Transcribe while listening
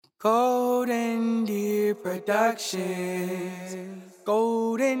Golden Deer Productions.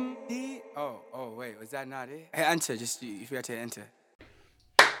 Golden Deer. Oh, wait, was that not it? Hey, enter. Just you forgot to enter.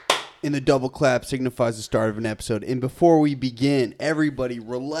 And the double clap signifies the start of an episode. And before we begin, everybody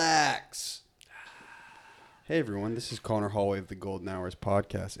relax. Hey everyone, this is Connor Hallway of the Golden Hours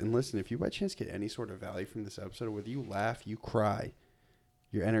podcast. And listen, if you by chance get any sort of value from this episode, whether you laugh, you cry,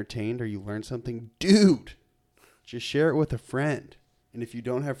 you're entertained, or you learn something, dude, just share it with a friend. And if you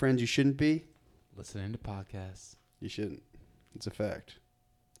don't have friends, you shouldn't be listening to podcasts. You shouldn't. It's a fact.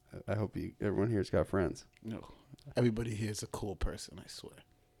 I hope everyone here's got friends. No. Everybody here is a cool person, I swear.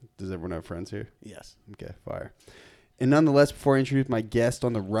 Does everyone have friends here? Yes. Okay, fire. And nonetheless, before I introduce my guest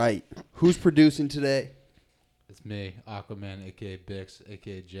on the right, who's producing today? It's me, Aquaman, a.k.a. Bix,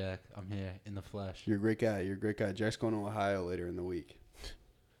 a.k.a. Jack. I'm here in the flesh. You're a great guy. Jack's going to Ohio later in the week.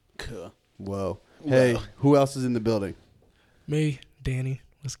 Cool. Whoa. Hey, who else is in the building? Me, Danny.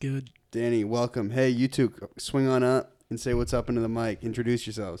 What's good? Danny, welcome. Hey, you two, swing on up and say what's up into the mic. Introduce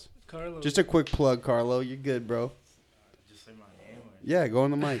yourselves. Carlo. Just a quick plug, Carlo. You're good, bro. Just say my name? Yeah, go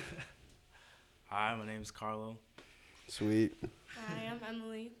on the mic. Hi, my name is Carlo. Sweet. Hi, I'm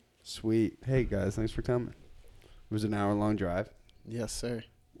Emily. Sweet. Hey, guys, thanks for coming. It was an hour-long drive. Yes, sir.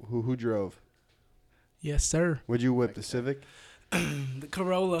 Who drove? Yes, sir. What'd you whip, the Civic? The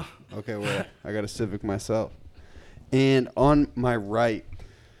Corolla. Okay, well, I got a Civic myself. And on my right,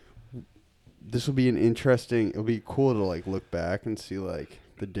 this will be it'll be cool to like look back and see like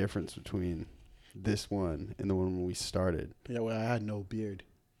the difference between this one and the one when we started. Yeah, well, I had no beard.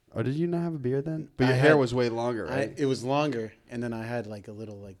 Oh, did you not have a beard then? But your hair was way longer, right? It was longer, and then I had like a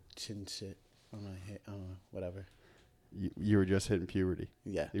little like chin shit on my head. Whatever. You were just hitting puberty.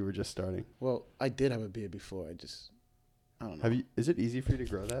 Yeah. You were just starting. Well, I did have a beard before. I don't know. Is it easy for you to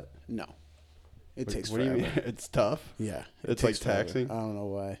grow that? No. It takes what forever. do you mean? It's tough? Yeah. It's like taxing? Forever. I don't know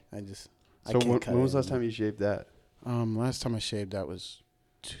why. So when was the last time you shaved that? Last time I shaved that was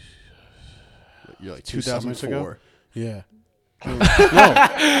You're like 2004 ago? Yeah. No.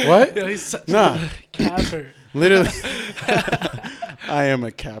 What? Yo, he's such Nah. a capper. Literally. I am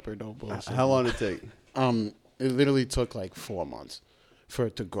a capper, don't bullshit. How long did it take? It literally took like 4 months for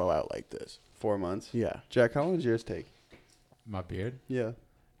it to grow out like this. 4 months? Yeah. Jack, how long did yours take? My beard? Yeah.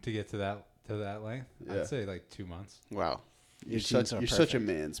 To get to that length? Yeah. I'd say like 2 months. Wow. You're such a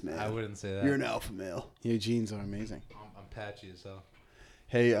man's man. I wouldn't say that. You're an alpha male. Your jeans are amazing. I'm patchy as hell.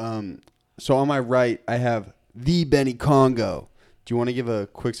 Hey, so on my right, I have the Benny Congo. Do you want to give a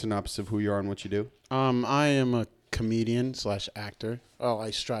quick synopsis of who you are and what you do? I am a comedian / actor. Oh, I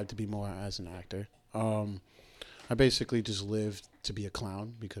strive to be more as an actor. I basically just live to be a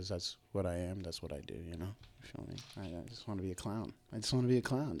clown because that's what I am. That's what I do, you know? You feel me? I just want to be a clown. I just want to be a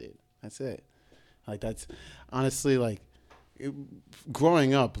clown, dude. That's it. Like, that's honestly, like,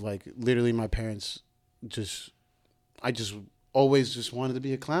 growing up, like, literally my parents I just always just wanted to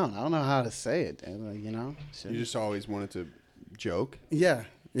be a clown. I don't know how to say it, you know? So, You just always wanted to joke? Yeah,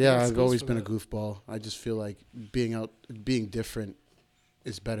 Yeah, I've always for been a that. goofball. I just feel like being different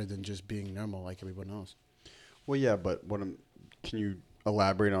is better than just being normal like everyone else. Well, yeah, but can you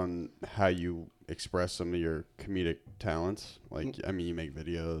elaborate on how you express some of your comedic talents? Like, I mean, you make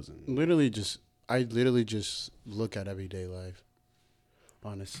videos and I literally just look at everyday life.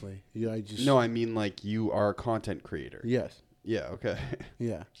 Honestly, yeah, No, I mean like you are a content creator. Yes, Yeah, okay.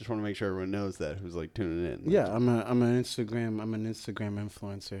 yeah, Just want to make sure everyone knows that who's like tuning in. yeah. I'm an Instagram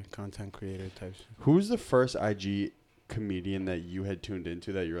influencer, content creator type shit. Who's the first IG comedian that you had tuned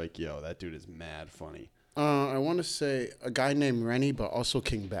into that you're like, yo, that dude is mad funny? I want to say a guy named Rennie, but also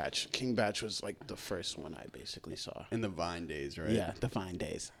King Batch. King Batch was like the first one I basically saw. In the Vine days, right? Yeah, the Vine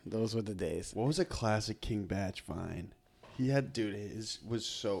days. Those were the days. What was a classic King Batch Vine? He had, dude,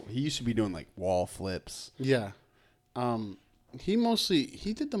 he used to be doing like wall flips. Yeah. He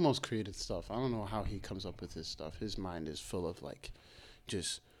did the most creative stuff. I don't know how he comes up with his stuff. His mind is full of like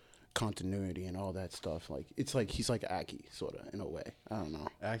just continuity and all that stuff. Like it's like he's like Aki sort of in a way. I don't know.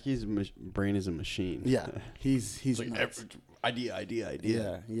 Aki's brain is a machine. Yeah. He's like nuts.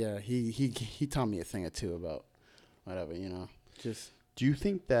 idea. Yeah. He taught me a thing or two about whatever, you know. Just Do you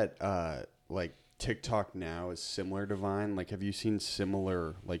think that like TikTok now is similar to Vine? Like, have you seen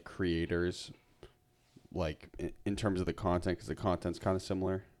similar like creators like in terms of the content? Because the content's kind of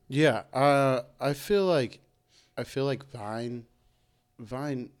similar. yeah. I feel like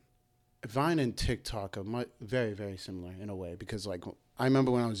Vine and TikTok are very, very similar in a way because, like, I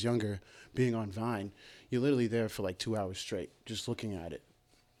remember when I was younger being on Vine, you're literally there for, like, 2 hours straight just looking at it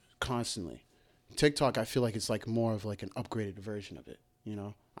constantly. TikTok, I feel like it's, like, more of, like, an upgraded version of it, you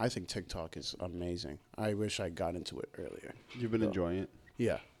know? I think TikTok is amazing. I wish I got into it earlier. You've been enjoying it?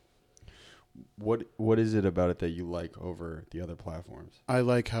 Yeah. What is it about it that you like over the other platforms? I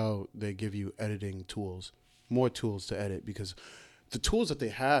like how they give you editing tools, more tools to edit, because the tools that they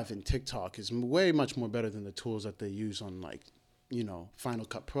have in TikTok is way much more better than the tools that they use on like, Final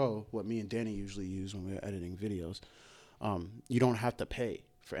Cut Pro, what me and Danny usually use when we're editing videos. You don't have to pay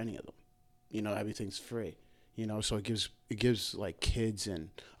for any of them. Everything's free. So it gives like kids and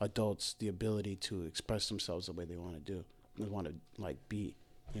adults the ability to express themselves the way they want to do. They want to like be.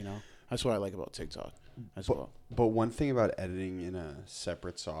 That's what I like about TikTok as well. But one thing about editing in a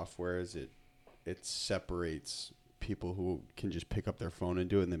separate software is it separates people who can just pick up their phone and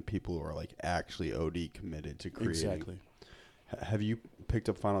do it, and then people who are like actually OD committed to creating. Exactly. Have you picked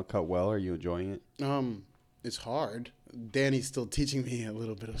up Final Cut well? Are you enjoying it? It's hard. Danny's still teaching me a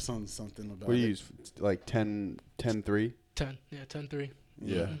little bit of something about it. What do you use? Like 10.3? 10. Yeah, 10.3.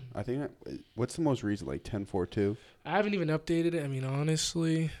 Yeah. I think what's the most recent? Like 10.4.2? I haven't even updated it. I mean,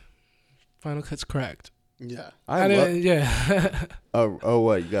 honestly, Final Cut's cracked. Yeah. Yeah. Oh,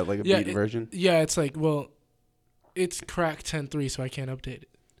 what? You got like a Yeah, beat version? Yeah, it's like, well, it's cracked 10.3, so I can't update it.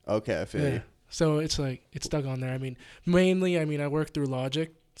 Okay, I feel you. So it's like, it's stuck on there. I mean, mainly, I work through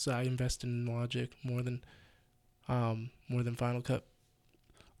Logic, so I invest in Logic more than Final Cut.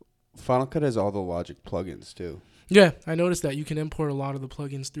 Final Cut has all the Logic plugins too. Yeah, I noticed that you can import a lot of the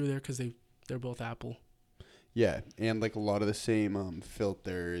plugins through there because they're both Apple. Yeah, and like a lot of the same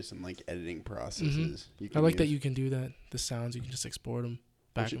filters and like editing processes. I like that you can do that. The sounds, you can just export them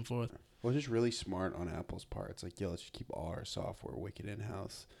back and forth. Well, it's just really smart on Apple's part. It's like, let's just keep all our software wicked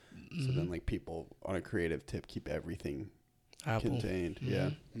in-house. So then like people on a creative tip keep everything Apple contained.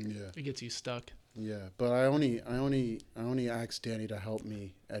 Yeah. It gets you stuck. Yeah, but I only ask Danny to help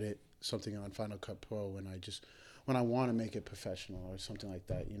me edit something on Final Cut Pro when I want to make it professional or something like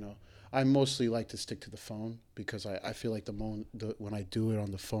that. I mostly like to stick to the phone because I feel like when I do it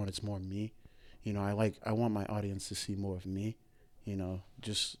on the phone, it's more me. I want my audience to see more of me.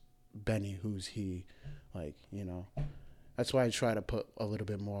 Just Benny, who's he, That's why I try to put a little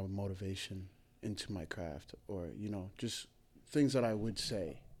bit more motivation into my craft, or just things that I would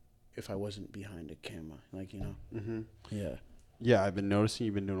say if I wasn't behind a camera, Yeah. Yeah, I've been noticing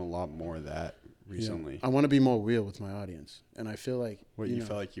you've been doing a lot more of that recently. I want to be more real with my audience, and I feel like you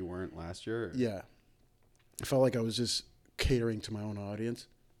felt like you weren't last year? Or? Yeah, I felt like I was just catering to my own audience,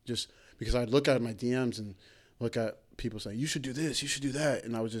 just because I'd look at my DMs and look at people saying you should do this, you should do that,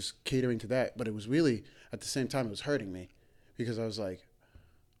 and I was just catering to that. But it was really at the same time it was hurting me because I was like,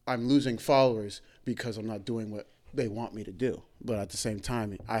 I'm losing followers because I'm not doing what they want me to do. But at the same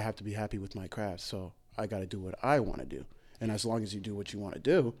time, I have to be happy with my craft, so I got to do what I want to do. And as long as you do what you want to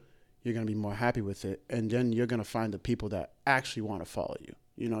do, you're going to be more happy with it. And then you're going to find the people that actually want to follow you.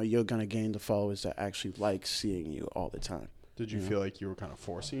 You're going to gain the followers that actually like seeing you all the time. Did you feel like you were kind of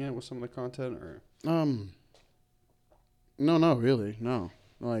forcing it with some of the content, or? No, not really. No.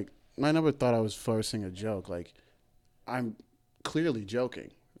 Like, I never thought I was forcing a joke. Like, I'm clearly joking.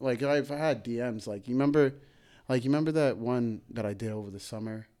 Like, I've had DMs. Like, you remember that one that I did over the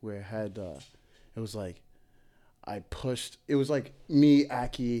summer where it had, it was like, it was like me,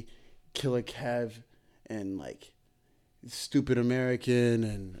 Aki, Killer Kev, and like Stupid American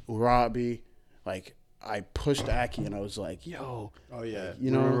and Urabi. Like, I pushed Aki and I was like, yo. Oh, yeah.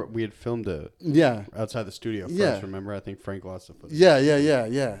 Remember we had filmed outside the studio first, Yeah. remember? I think Frank lost the footage. Yeah.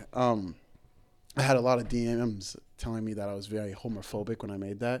 I had a lot of DMs telling me that I was very homophobic when I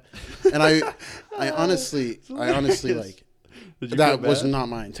made that. And I honestly like, that was not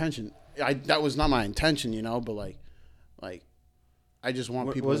my intention. That was not my intention, but like I just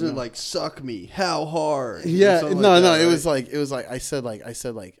want people. Wasn't like suck me, how hard? Yeah, Something no, like that, it right? was like I said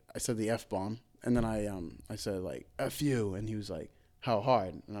the F bomb, and then I said like F you, and he was like, how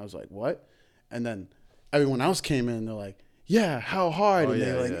hard? And I was like, what? And then everyone else came in, and they're like, yeah, how hard? Oh, and yeah,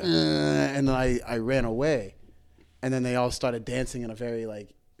 they're like, and then I ran away, and then they all started dancing in a very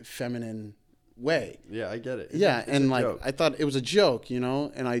like feminine way. Yeah, I get it. Yeah, It's and a like joke. I thought it was a joke, and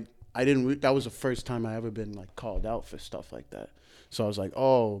I didn't. That was the first time I ever been like called out for stuff like that. So I was like,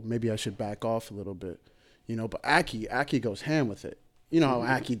 oh, maybe I should back off a little bit, But Aki goes ham with it. You know how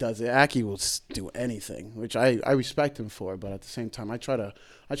Aki does it. Aki will do anything, which I respect him for. But at the same time, I try to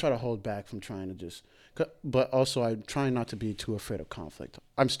hold back from trying to just. But also, I'm trying not to be too afraid of conflict.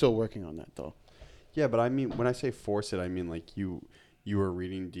 I'm still working on that though. Yeah, but I mean, when I say force it, I mean like you were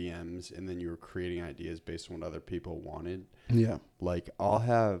reading DMs and then you were creating ideas based on what other people wanted. Yeah. Like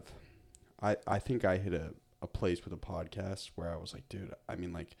I think I hit a place with a podcast where I was like, dude, I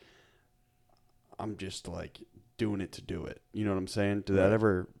mean like I'm just like doing it to do it. You know what I'm saying? Do you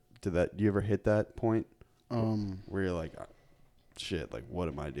ever hit that point? Where you're like, shit, like, what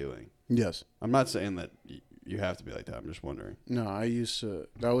am I doing? Yes. I'm not saying that you have to be like that. I'm just wondering. No, I used to.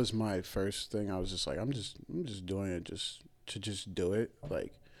 That was my first thing. I was just like, I'm just doing it just to just do it.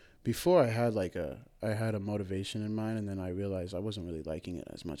 Like, before I had a motivation in mind, and then I realized I wasn't really liking it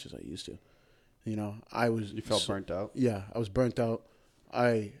as much as I used to. You know, You felt burnt out? Yeah, I was burnt out.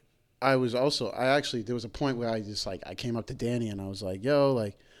 I was also, there was a point where I just I came up to Danny and I was like, yo,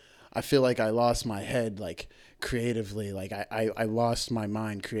 like, I feel like I lost my head, like, creatively. Like, I lost my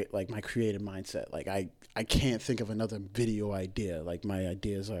mind, my creative mindset. Like, I can't think of another video idea. Like, my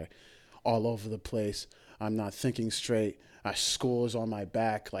ideas are all over the place. I'm not thinking straight. School is on my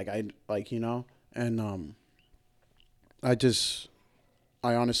back. And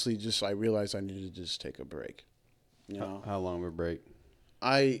I honestly I realized I needed to just take a break. You know, How long of a break?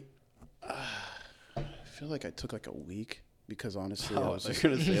 I feel like I took like a week because honestly, I was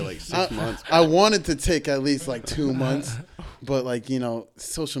going to say like 6 months. I wanted to take at least like 2 months, but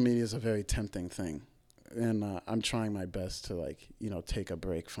social media is a very tempting thing, and I'm trying my best to take a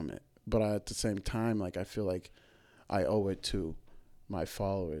break from it. But at the same time, I feel like I owe it to my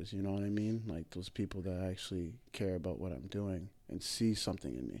followers. You know what I mean? Like those people that actually care about what I'm doing and see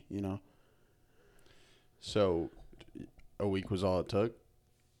something in me. You know. So, a week was all it took?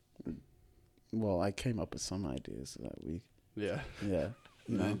 Well, I came up with some ideas that week. Yeah. Yeah.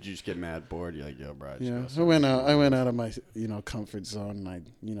 And then did you just get mad, bored? You're like, yo, bro. Yeah. I went out of my comfort zone. And I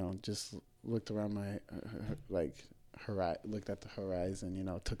just looked around looked at the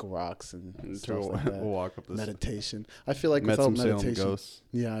horizon. Took walks and stuff like that. Walk up meditation. I feel like met without some Salem meditation, ghosts.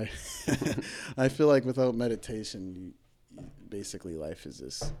 yeah. I feel like without meditation, basically life is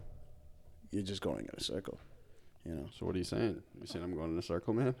just you're just going in a circle. So what are you saying? You saying I'm going in a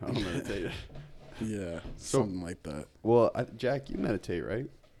circle, man? I don't meditate. Yeah, So- something like that. Well, Jack, you meditate, right?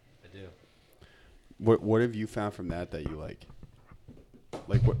 I do. What have you found from that you like?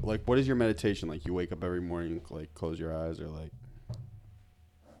 What is your meditation like? You wake up every morning, like close your eyes, or like?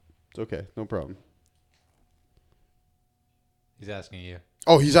 It's okay, no problem. He's asking you.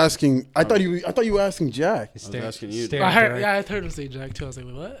 Oh, he's asking. I thought you were asking Jack. He's I was asking you. staring I heard, direct- yeah, I heard him say Jack too. I was like,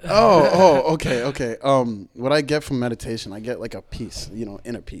 wait, what? Okay. What I get from meditation, I get like a peace,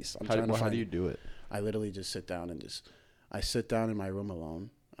 inner peace. How do you do it? I literally just sit down and I sit down in my room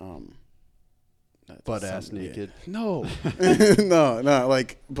alone. Butt ass naked. No, no.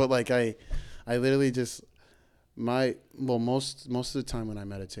 I literally just most of the time when I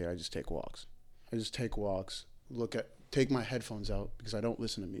meditate, I just take walks. Take my headphones out because I don't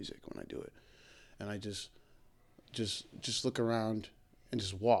listen to music when I do it, and I just look around and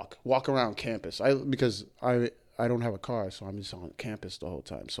just walk around campus. Because I don't have a car, so I'm just on campus the whole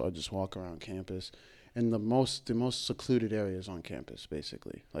time. So I just walk around campus, and the most secluded areas on campus,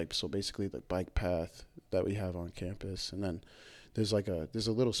 basically. Basically the bike path that we have on campus, and then there's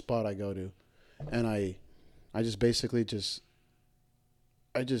a little spot I go to, and I just basically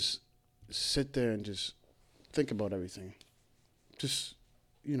I just sit there and just think about everything. Just,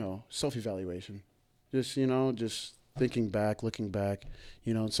 self-evaluation. Just thinking back, looking back.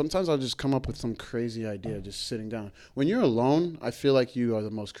 Sometimes I'll just come up with some crazy idea just sitting down. When you're alone, I feel like you are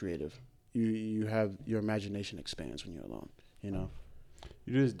the most creative. You have your imagination expands when you're alone, You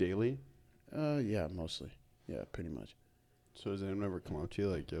do this daily? Yeah, mostly. Yeah, pretty much. So does anyone ever come up to you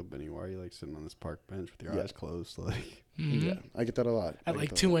like, yo, Benny, why are you sitting on this park bench with your eyes closed? Mhm. Yeah, I get that a lot. At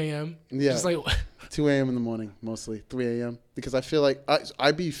like 2 a.m. Yeah. Just like 2 a.m. in the morning, mostly 3 a.m. Because I feel like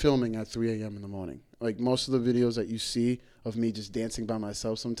I be filming at 3 a.m. in the morning. Like most of the videos that you see of me just dancing by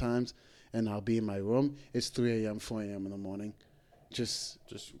myself sometimes, and I'll be in my room, it's 3 a.m., 4 a.m. in the morning. Just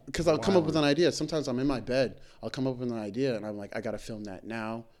because I'll come up with an idea. Sometimes I'm in my bed, I'll come up with an idea, and I'm like, I got to film that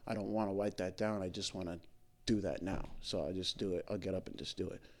now. I don't want to write that down. I just want to do that now. So I just do it. I'll get up and just do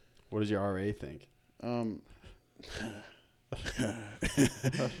it. What does your RA think?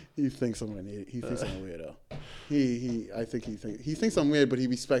 He thinks I'm he thinks I'm a weirdo. I think he thinks I'm weird, but he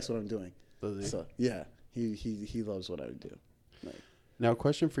respects what I'm doing. Does he? So yeah, he loves what I do. Now,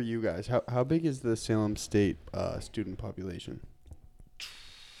 question for you guys: How big is the Salem State student population?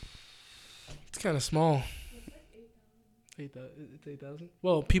 it's kind of small. 8,000.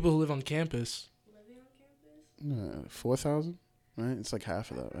 Well, people who live on campus. 4,000, right? It's like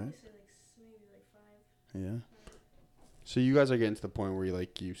half of that, right? Yeah. So you guys are getting to the point where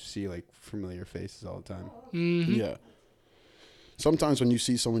you see familiar faces all the time. Mm-hmm. Yeah. Sometimes when you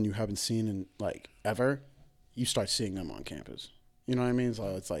see someone you haven't seen in ever, you start seeing them on campus. You know what I mean?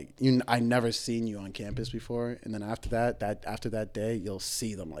 So it's like I never seen you on campus before, and then after that day, you'll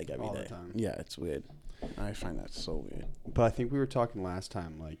see them every day. All the time. Yeah, it's weird. I find that so weird. But I think we were talking last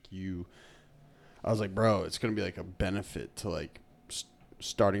time, I was like, bro, it's gonna be a benefit to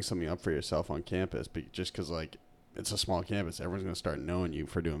starting something up for yourself on campus, but just because like it's a small campus, everyone's gonna start knowing you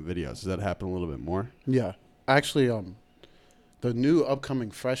for doing videos. Does that happen a little bit more? Yeah, actually, the new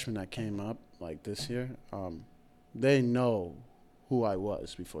upcoming freshmen that came up like this year, they know who I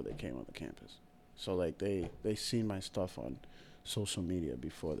was before they came on the campus. So like they seen my stuff on social media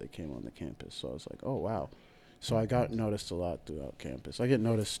before they came on the campus. So I was like, oh wow. So I got noticed a lot throughout campus. I get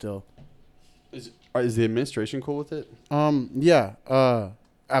noticed still. Is the administration cool with it? Yeah.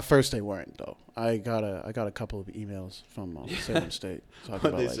 At first they weren't though. I got a couple of emails from Salem State.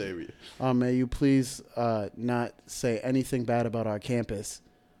 What they say? May you please not say anything bad about our campus,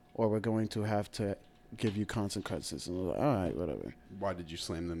 or we're going to have to give you consequences. And I was like, all right, whatever. Why did you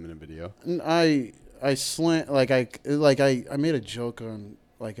slam them in a video? I made a joke on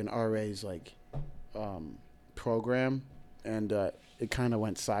like an RA's like program, and it kind of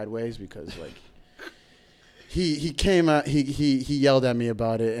went sideways because like he came out, he yelled at me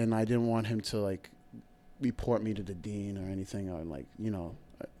about it, and I didn't want him to like report me to the dean or anything, or like, you know,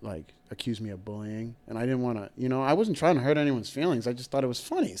 like accuse me of bullying. And I didn't want to, you know, I wasn't trying to hurt anyone's feelings. I just thought it was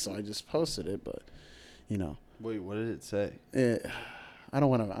funny, so I just posted it. But you know, Wait, what did it say? I don't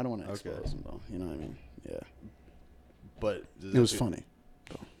want to Okay. expose him though. You know what I mean? Yeah. But It was funny.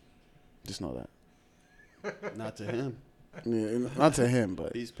 So, just know that. Not to him. Yeah, not to him,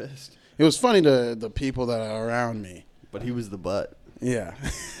 but He's pissed. it was funny to the people that are around me. But he was the butt. Yeah.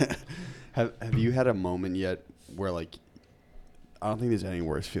 Have you had a moment yet where like, I don't think there's any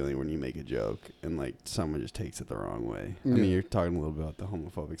worse feeling when you make a joke and like someone just takes it the wrong way. I mean, Yeah. you're talking a little bit about the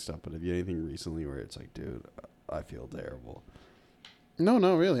homophobic stuff, but have you had anything recently where it's like, dude, I feel terrible? No,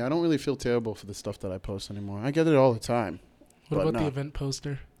 really. I don't really feel terrible for the stuff that I post anymore. I get it all the time. What But about the no. event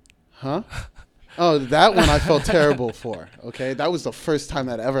poster? Huh? Oh, that one I felt terrible for. Okay, that was the first time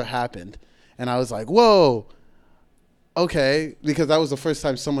that ever happened, and I was like, "Whoa, okay," because that was the first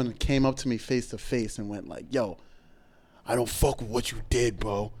time someone came up to me face to face and went like, "Yo, I don't fuck with what you did,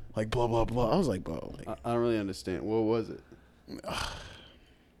 bro." Like blah blah blah. I was like, "Bro," like, I don't really understand. What was it?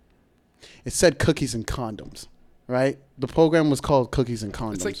 it said cookies and condoms, right? The program was called Cookies and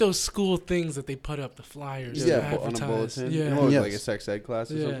Condoms. It's like those school things that they put up, the flyers. Yeah, to on a advertise. bulletin. Yeah. You know, what, Yes. like a sex ed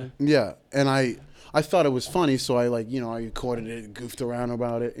class or Yeah. something. Yeah, and I thought it was funny, so I like, you know, I recorded it, goofed around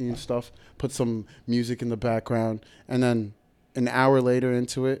about it and stuff, put some music in the background, and then an hour later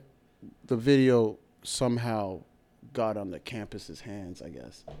into it, the video somehow got on the campus's hands, I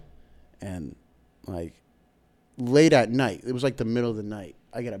guess, and like late at night, it was like the middle of the night,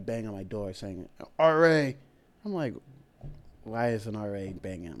 I get a bang on my door saying, "RA," I'm like, why is an RA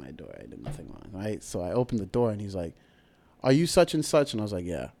banging at my door? I did nothing wrong, right? So I opened the door and he's like, "Are you such and such?" And I was like,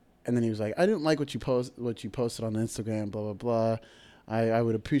 "Yeah." And then he was like, "I didn't like what you posted on Instagram, blah blah blah. I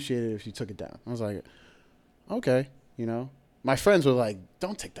would appreciate it if you took it down." I was like, "Okay," you know. My friends were like,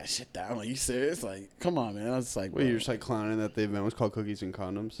 "Don't take that shit down. Are you serious? Like, come on, man." I was like, Wait, you're just like clowning that the event was called Cookies and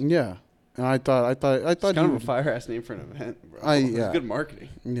Condoms? "Yeah." And I thought It's kind you of a would- fire ass name for an event, bro. Yeah. It's good marketing.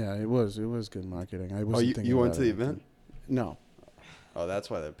 Yeah, it was good marketing. I wasn't thinking you went about to the it. event? No. Oh, that's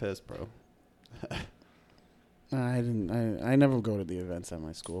why they're pissed, bro. I didn't. I never go to the events at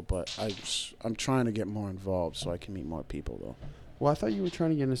my school, but I'm trying to get more involved so I can meet more people though. Well, I thought you were trying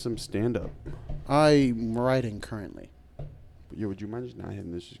to get into some stand up. I'm writing currently. Yeah, would you mind just not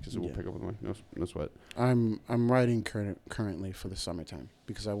hitting this just because it will Yeah. pick up with the mic? No sweat. I'm writing currently for the summertime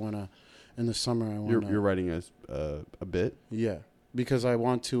because I wanna. In the summer, I wanna. You're writing a bit? Yeah, because I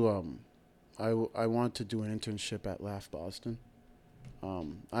want to. I want to do an internship at Laugh Boston.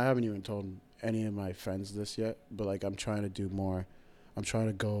 I haven't even told any of my friends this yet, but like I'm trying to do more. I'm trying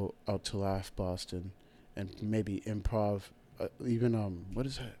to go out to Laugh Boston, and maybe improv. Even what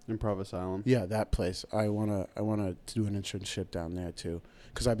is that? Improv Asylum? Yeah, that place. I wanna do an internship down there too,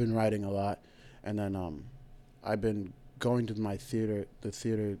 because I've been writing a lot, and then I've been going to the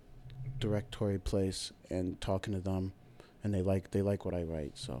theater directory place and talking to them, and they like what I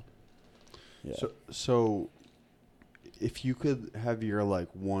write. So, yeah. So, if you could have your like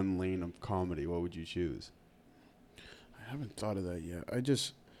one lane of comedy, what would you choose? I haven't thought of that yet. I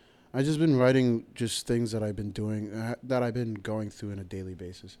just been writing just things that I've been doing that I've been going through on a daily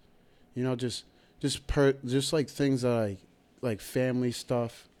basis. You know, just like things that I like, family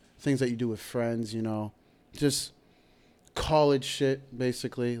stuff, things that you do with friends. You know, just college shit,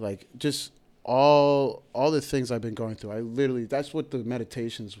 basically. Like just all the things I've been going through. I literally, that's what the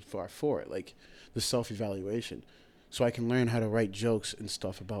meditations are for. Like the self-evaluation, so I can learn how to write jokes and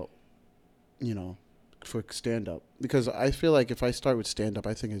stuff about, you know, for stand-up. Because I feel like if I start with stand-up,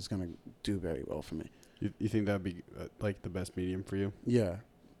 I think it's going to do very well for me. You think that'd be like the best medium for you? Yeah.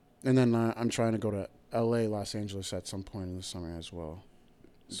 And then I'm trying to go to LA, Los Angeles at some point in the summer as well.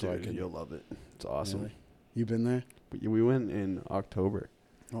 So Dude, you'll love it. It's awesome. Really? You been there? We went in October.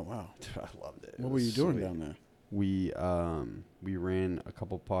 Oh wow. Dude, I loved it. What were you doing down there? We ran a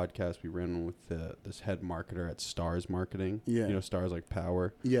couple podcasts. We ran one with this head marketer at Stars Marketing. Yeah. You know, Stars like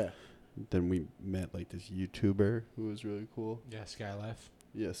Power. Yeah. Then we met like this YouTuber who was really cool. Yeah, Skylife.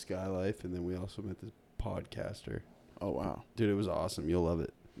 Yeah, Skylife. And then we also met this podcaster. Oh wow. Dude, it was awesome. You'll love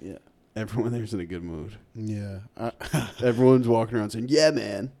it. Yeah. Everyone there's in a good mood. Yeah. Everyone's walking around saying, "Yeah,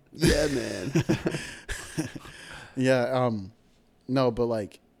 man. Yeah, man." Yeah. No, but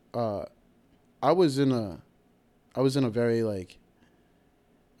like, I was in a very like,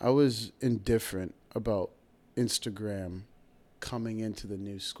 I was indifferent about Instagram coming into the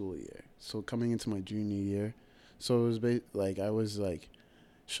new school year. So coming into my junior year, so it was like I was like,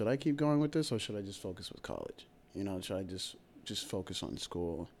 should I keep going with this or should I just focus with college? You know, should I just focus on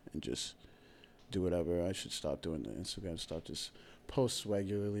school and just do whatever? I should stop doing the Instagram stuff. Just post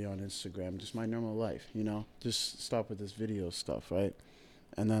regularly on Instagram. Just my normal life. You know, just stop with this video stuff, right?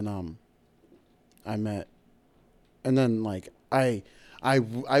 And then I met, and then like I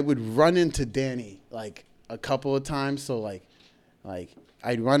would run into Danny like a couple of times. So like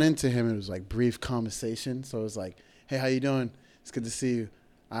I'd run into him and it was like brief conversation. So it was like, hey, how you doing? It's good to see you.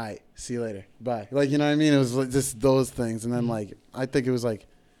 All right, see you later. Bye. Like, you know what I mean? It was like just those things. And then like I think it was like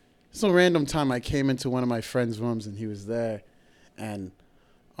some random time I came into one of my friend's rooms and he was there, and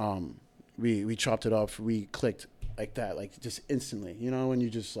we chopped it off. We clicked like that, like just instantly. You know, when you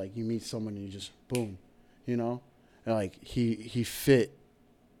just like you meet someone and you just boom, you know, and like he fit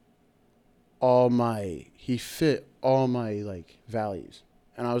all my like values,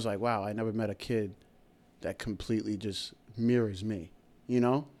 and I was like, wow, I never met a kid that completely just mirrors me, you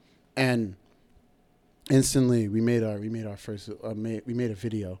know, and instantly we made our first we made a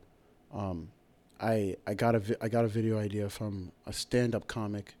video. I got a video idea from a stand-up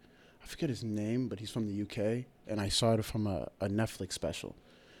comic. I forget his name, but he's from the UK, and I saw it from a Netflix special,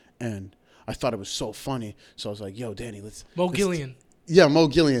 and I thought it was so funny. So I was like, "Yo, Danny, let's." Gillian. Yeah, Mo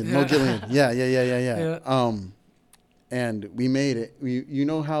Gillian. Yeah. Mo Gillian. Yeah. Yeah. And we made it. You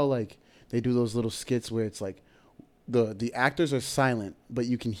know how like they do those little skits where it's like the actors are silent, but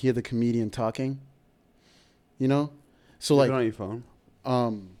you can hear the comedian talking. You know, so Is like it on your phone?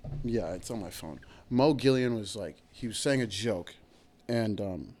 yeah, it's on my phone. Mo Gillian was like, he was saying a joke, and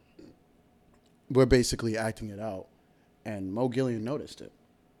we're basically acting it out, and Mo Gillian noticed it,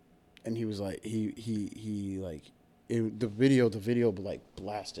 and he was like, he like, the video like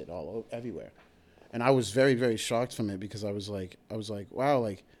blasted everywhere, and I was very, very shocked from it because I was like, wow,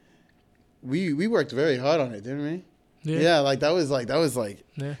 like, we worked very hard on it, didn't we? Yeah, like that was like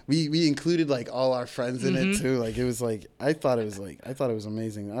Yeah. we included like all our friends in it too. Like it was like I thought it was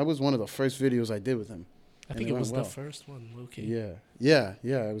amazing. That was one of the first videos I did with him. I think it was the first one, low-key. Yeah.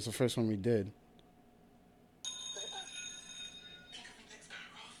 It was the first one we did.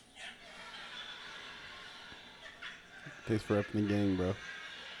 Thanks for repping the gang, bro.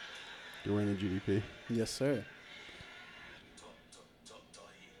 You're wearing the GDP. Yes, sir.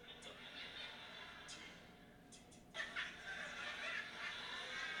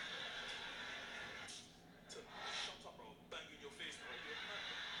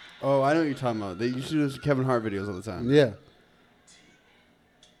 Oh, I know what you're talking about. They used to do those Kevin Hart videos all the time. Yeah.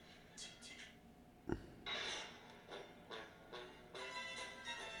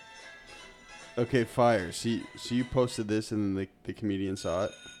 Okay, fire. So you posted this and then the comedian saw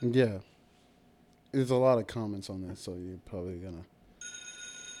it? Yeah. There's a lot of comments on this, so you're probably gonna.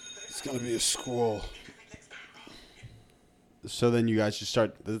 It's gonna be a scroll. So then you guys just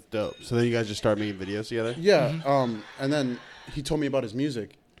start. That's dope. So then you guys just start making videos together? Yeah. And then he told me about his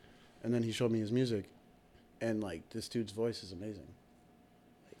music, and then he showed me his music, and like this dude's voice is amazing.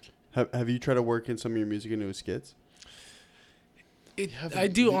 Have you tried to work in some of your music into his skits? I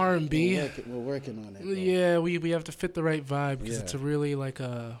do R&B. We're working on it. Bro. Yeah, we have to fit the right vibe because Yeah. it's a really like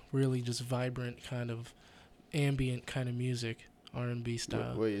a really just vibrant kind of ambient kind of music, R&B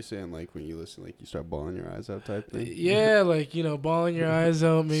style. What are you saying? Like when you listen, like you start bawling your eyes out type thing? Yeah, like, you know, bawling your eyes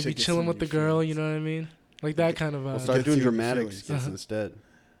out, maybe Shit gets chilling in with the your girl, feelings. you know what I mean? Like that kind of We'll vibe. start Gets doing you in the dramatic feelings. skits instead.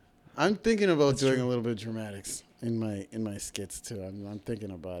 I'm thinking about That's doing true. a little bit of dramatics in my skits too. I'm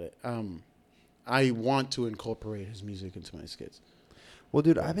thinking about it. I want to incorporate his music into my skits. Well,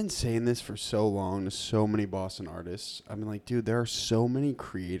 dude, I've been saying this for so long to so many Boston artists. I mean, like, dude, there are so many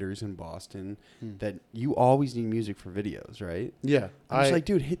creators in Boston that you always need music for videos, right? Yeah, I'm just like,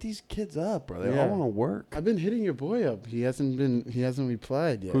 dude, hit these kids up, bro. They all Yeah. want to work. I've been hitting your boy up. He hasn't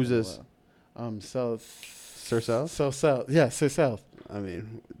replied yet. Who's this? South. Sir South? South. Yeah, Sir South. I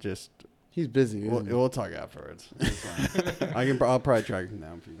mean, just He's busy. We'll, Isn't he? we'll talk afterwards. It's fine. I'll probably track him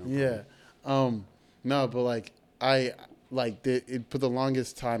down for you. Yeah. No, but like for the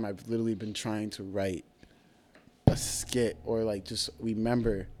longest time, I've literally been trying to write a skit or like just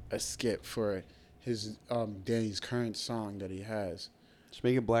remember a skit for his Danny's current song that he has. Just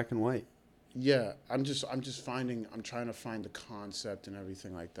make it black and white. Yeah, I'm trying to find the concept and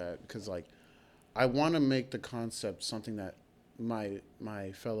everything like that because like I want to make the concept something that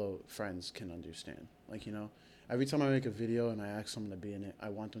my fellow friends can understand. Like, you know, every time I make a video and I ask someone to be in it, I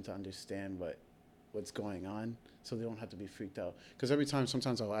want them to understand what's going on so they don't have to be freaked out. Because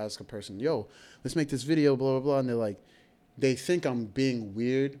sometimes I'll ask a person, yo, let's make this video, blah, blah, blah. And they're like, they think I'm being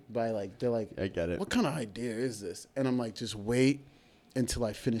weird they're like, I get it. what kind of idea is this? And I'm like, just wait until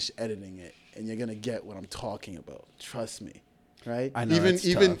I finish editing it and you're going to get what I'm talking about. Trust me. Right? I know,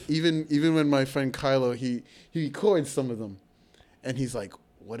 even when my friend Kylo, he records some of them and he's like,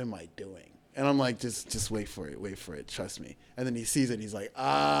 what am I doing? And I'm like, just wait for it, trust me. And then he sees it, he's like,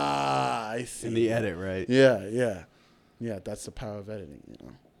 I see. In the edit, right? Yeah, that's the power of editing, you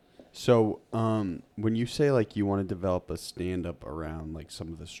know. So, when you say like you want to develop a stand-up around like some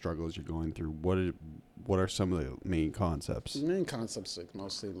of the struggles you're going through, what are some of the main concepts? The main concepts like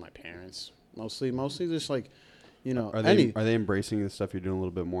mostly my parents, mostly just like, you know, Are they embracing the stuff you're doing a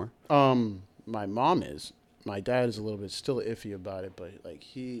little bit more? My mom is. My dad is a little bit still iffy about it, but like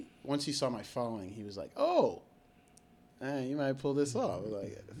once he saw my following, he was like, "Oh, you might pull this off." I was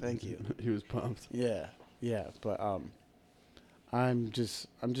like, "Thank you." He was pumped. Yeah, but I'm just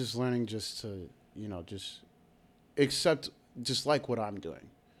learning just to, you know, just accept just like what I'm doing.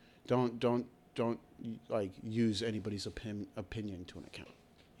 Don't like use anybody's opinion to an account.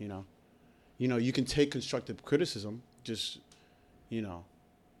 You know, you can take constructive criticism. Just, you know,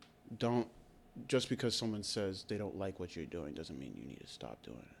 don't. Just because someone says they don't like what you're doing doesn't mean you need to stop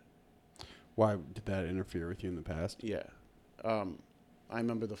doing it. Why did that interfere with you in the past? Yeah. I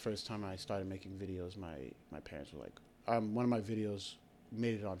remember the first time I started making videos, my parents were like, one of my videos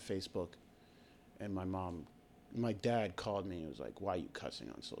made it on Facebook, and my dad called me and was like, why are you cussing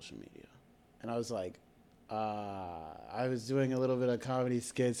on social media? And I was like, I was doing a little bit of comedy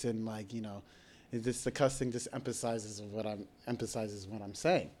skits and like, you know, the cussing just emphasizes what I'm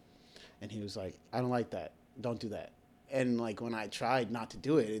saying. And he was like, I don't like that. Don't do that. And like when I tried not to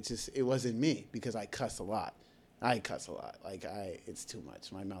do it, it wasn't me because I cuss a lot. Like it's too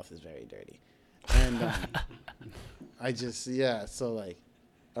much. My mouth is very dirty. And so like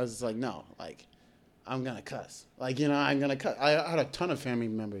I was just like, no, like I'm going to cuss. Like, you know, I'm going to cuss. I had a ton of family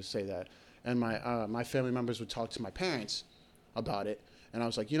members say that. And my family members would talk to my parents about it. And I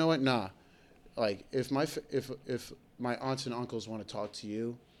was like, you know what? Nah. Like if my aunts and uncles want to talk to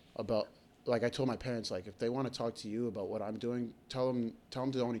you about, like I told my parents, like if they want to talk to you about what I'm doing, tell them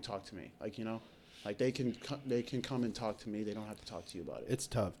to only talk to me. Like, you know, like they can come and talk to me. They don't have to talk to you about it. It's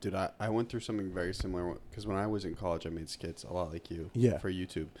tough, dude. I went through something very similar because when I was in college, I made skits a lot like you. Yeah. For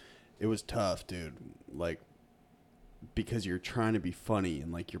YouTube, it was tough, dude. Like because you're trying to be funny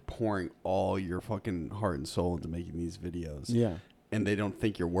and like you're pouring all your fucking heart and soul into making these videos. Yeah. And they don't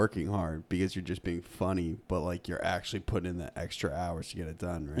think you're working hard because you're just being funny, but like you're actually putting in the extra hours to get it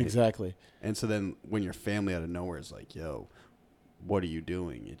done, right? Exactly. And so then when your family out of nowhere is like, yo, what are you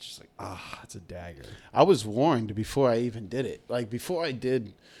doing? It's just like, it's a dagger. I was warned before I even did it. Like before I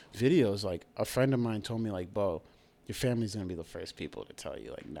did videos, like a friend of mine told me like, Bo, your family's going to be the first people to tell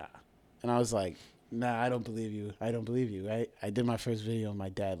you like, nah. And I was like, nah, I don't believe you. Right? I did my first video and my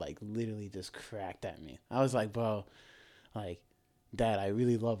dad like literally just cracked at me. I was like, Bo, like, Dad, I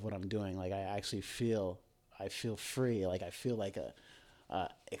really love what I'm doing. Like, I feel free. Like, I feel like a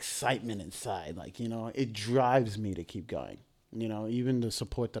excitement inside. Like, you know, it drives me to keep going. You know, even the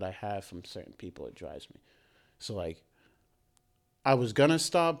support that I have from certain people, it drives me. So, like, I was going to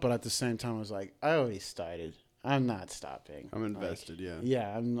stop, but at the same time, I was like, I already started. I'm not stopping. I'm invested, like,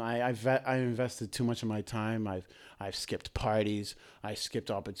 yeah. Yeah, I invested too much of my time. I've skipped parties. I skipped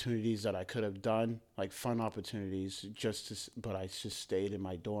opportunities that I could have done, like fun opportunities, but I just stayed in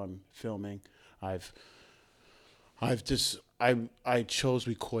my dorm filming. I chose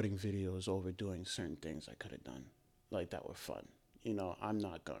recording videos over doing certain things I could have done, like that were fun. You know, I'm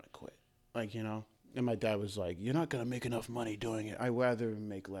not gonna quit. Like, you know. And my dad was like, "You're not gonna make enough money doing it. I'd rather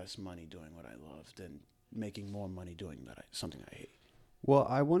make less money doing what I love than making more money doing something I hate." Well,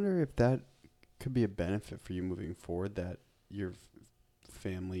 I wonder if that could be a benefit for you moving forward, that your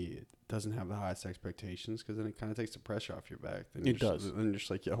family doesn't have the highest expectations, because then it kind of takes the pressure off your back. Then It does. Then you're just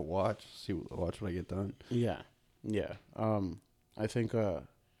like, yo, watch what I get done. Yeah. I think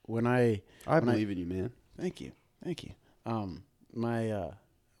when I believe in you, man. Thank you.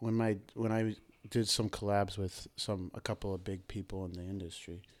 when I did some collabs with a couple of big people in the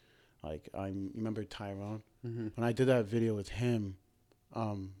industry, like you remember Tyrone? Mm-hmm. When I did that video with him,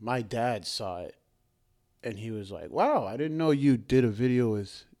 my dad saw it, and he was like, "Wow, I didn't know you did a video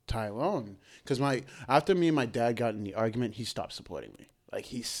with Tyrone." Because after me and my dad got in the argument, he stopped supporting me. Like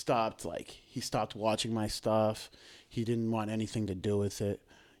he stopped watching my stuff. He didn't want anything to do with it.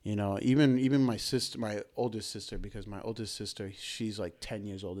 You know, even my sister, my oldest sister, because my oldest sister, she's like 10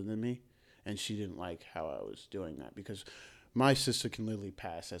 years older than me, and she didn't like how I was doing that, because my sister can literally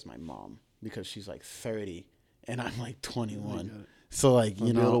pass as my mom because she's like 30 and I'm like 21. So like,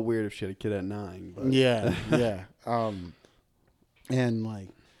 It'd be a little weird if she had a kid at 9. But. Yeah, yeah. And like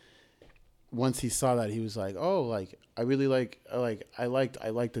once he saw that, he was like, "Oh, like I really I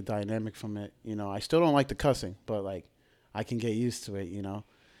liked the dynamic from it. You know, I still don't like the cussing, but like I can get used to it. You know."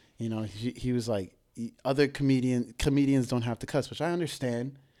 He was like, other comedians don't have to cuss, which I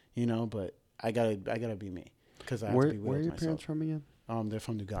understand, you know, but I gotta be me, because I have to be real Where are with your myself. parents from again? They're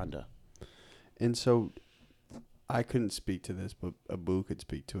from Uganda. And so, I couldn't speak to this, but Abu could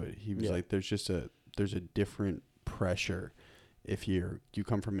speak to it. He was like, "There's a different pressure if you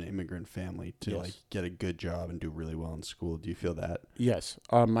come from an immigrant family to like get a good job and do really well in school." Do you feel that? Yes.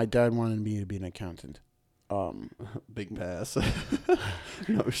 My dad wanted me to be an accountant. Big pass.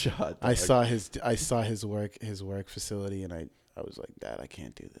 No shot. I saw his work facility, and I was like, "Dad, I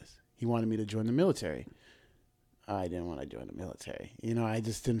can't do this." He wanted me to join the military. I didn't want to join the military. You know, I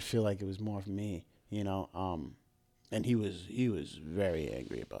just didn't feel like it was more for me, you know. And he was very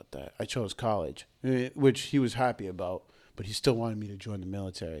angry about that. I chose college, which he was happy about, but he still wanted me to join the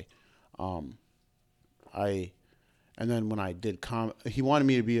military. And then when I did he wanted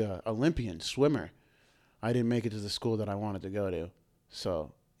me to be an Olympian swimmer. I didn't make it to the school that I wanted to go to,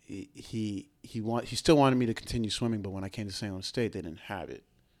 so he still wanted me to continue swimming. But when I came to St. Louis State, they didn't have it,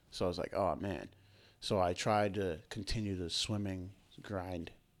 so I was like, "Oh man!" So I tried to continue the swimming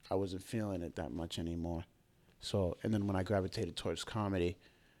grind. I wasn't feeling it that much anymore. So, and then when I gravitated towards comedy,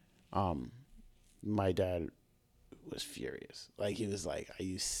 my dad was furious. Like he was like, "Are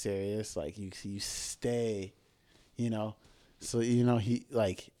you serious? Like you stay, you know?" So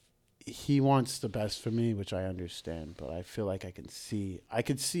he wants the best for me, which I understand, but I feel like I could see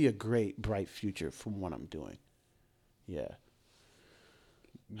a great, bright future from what I'm doing. Yeah.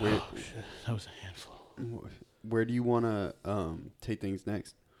 Shit, that was a handful. Where do you want to take things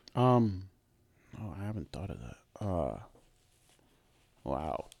next? Oh, I haven't thought of that.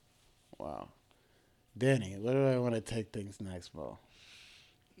 Wow. Danny, where do I want to take things next, bro?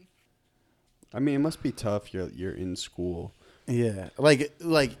 I mean, it must be tough. You're in school. Yeah, like.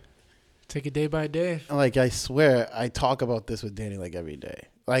 Take it day by day. Like, I swear, I talk about this with Danny, like, every day.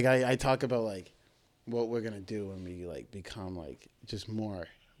 Like, I talk about, like, what we're going to do when we, like, become, like, just more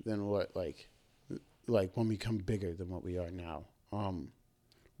than what, like when we become bigger than what we are now.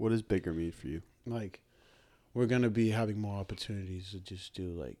 What does bigger mean for you? Like, we're going to be having more opportunities to just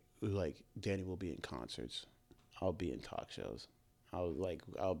do, like, Danny will be in concerts. I'll be in talk shows. I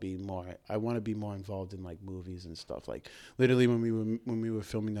want to be more involved in like movies and stuff. Like literally when we were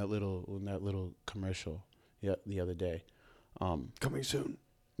filming that little commercial, the other day, Coming soon.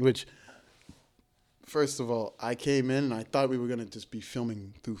 Which, first of all, I came in and I thought we were gonna just be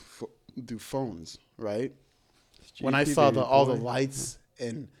filming through phones, right? When I saw all the lights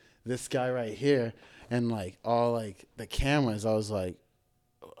and this guy right here and like all like the cameras, I was like.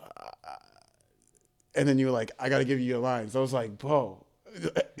 And then you were like, "I got to give you your lines." I was like, "Bro,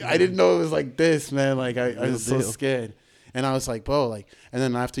 I didn't know it was like this, man." Like, I was so scared. And I was like, "Bro," like, and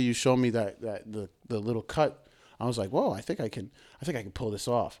then after you showed me that the little cut, I was like, "Whoa, I think I can pull this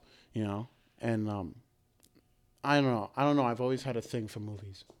off," you know? And I don't know. I've always had a thing for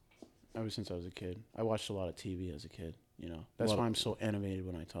movies ever since I was a kid. I watched a lot of TV as a kid, you know? That's why I'm so animated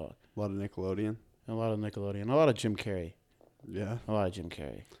when I talk. A lot of Nickelodeon? A lot of Nickelodeon. A lot of Jim Carrey. Yeah. A lot of Jim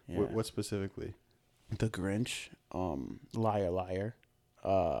Carrey. Yeah. What specifically? The Grinch, Liar Liar,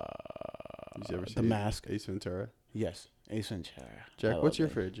 Did you ever see The Mask. Ace Ventura? Yes, Ace Ventura. Jack, what's your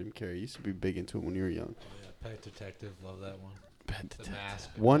favorite Jim Carrey? You used to be big into it when you were young. Yeah, Pet Detective, love that one. Pet The Detective. Mask.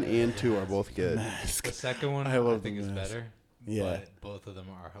 1 and 2 are both good. Mask. The second one I I, love think The is Mask. better. Yeah. But both of them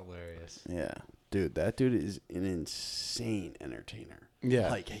are hilarious. Yeah. Dude, that dude is an insane entertainer. Yeah.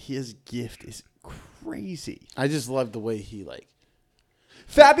 Like, his gift is crazy. I just love the way he like.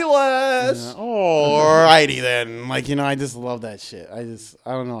 Fabulous! Alrighty then. Like, you know, I just love that shit. I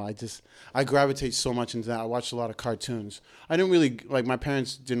don't know. I gravitate so much into that. I watched a lot of cartoons. I didn't really, like, my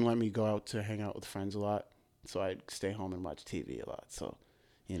parents didn't let me go out to hang out with friends a lot. So I'd stay home and watch TV a lot. So,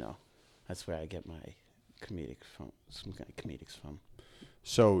 you know, that's where I get my some kind of comedics from.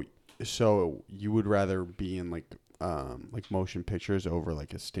 So you would rather be in like motion pictures over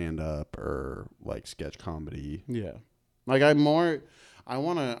like a stand up or like sketch comedy? Yeah. Like I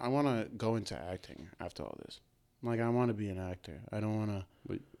wanna go into acting after all this. Like I wanna be an actor. I don't wanna.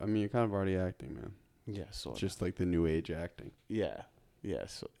 I mean, you're kind of already acting, man. Yeah, sort of. Just like the new age acting. Yeah,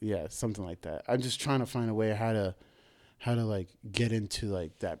 something like that. I'm just trying to find a way how to like get into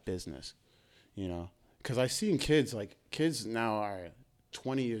like that business, you know? Because I seen kids now are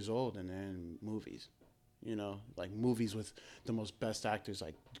 20 years old and they're in movies, you know, like movies with the most best actors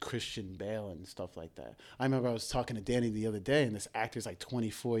like Christian Bale and stuff like that. I remember I was talking to Danny the other day, and this actor's like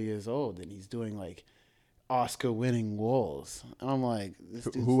 24 years old and he's doing like Oscar-winning roles. I'm like, this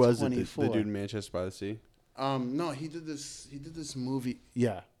dude's Who was 24. it? The dude in Manchester by the Sea? No, he did this movie.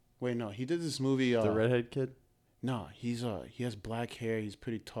 Yeah. Wait, no, he did this movie. The redhead kid? No, he has black hair. He's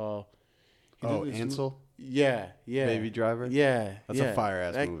pretty tall. He Oh, did this Ansel? Yeah. Baby Driver? Yeah. That's a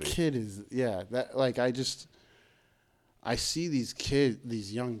fire-ass that movie. That kid is, that, like, I see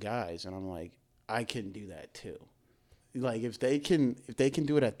these young guys, and I'm like, I can do that too. Like, if they can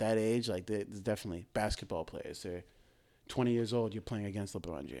do it at that age, like, there's definitely basketball players. They're 20 years old, you're playing against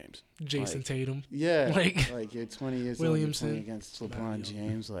LeBron James. Jason Like, Tatum. Yeah. Like you're 20 years Williamson. old, you're playing against LeBron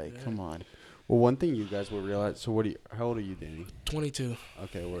James. Like, Yeah. come on. Well, one thing you guys will realize. So, how old are you, Danny? 22.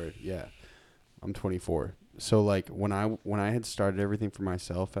 Okay, word. Yeah, I'm 24. So, like, when I had started everything for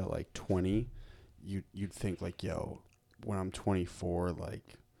myself at like 20, you'd think like, yo, when I'm 24,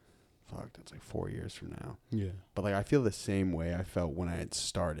 like, fuck, that's like 4 years from now. Yeah. But like, I feel the same way I felt when I had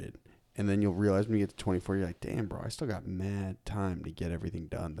started. And then you'll realize when you get to 24, you're like, damn, bro, I still got mad time to get everything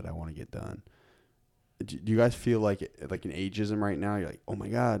done that I want to get done. Do you guys feel like an ageism right now? You're like, oh my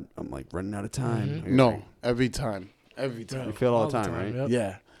God, I'm like running out of time. Mhm. You're No, like- every time. You feel it all the time, right? Yep.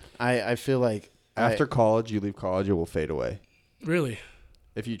 Yeah. I feel like After college, you leave college, it will fade away. Really?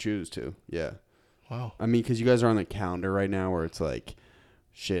 If you choose to, yeah. Wow. I mean, because you guys are on the calendar right now where it's like,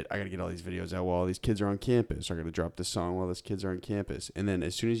 shit, I got to get all these videos out while all these kids are on campus. Or I got to drop this song while these kids are on campus. And then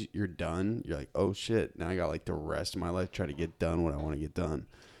as soon as you're done, you're like, oh, shit, now I got like the rest of my life to try to get done what I want to get done.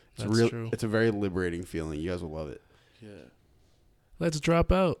 That's true. It's a very liberating feeling. You guys will love it. yeah. Let's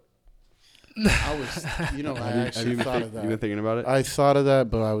drop out. I was, I actually thought of You been that. thinking about it? I thought of that,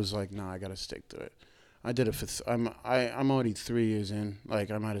 but I was like, no, I got to stick to it. I did it for, I'm already 3 years in. Like,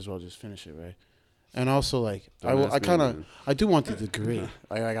 I might as well just finish it, right? And also, like, Don't ask me, man. I do want the degree.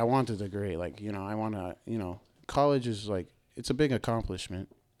 I want the degree. Like, I want to, college is like, it's a big accomplishment.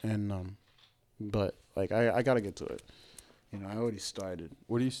 And, but like, I got to get to it. I already started.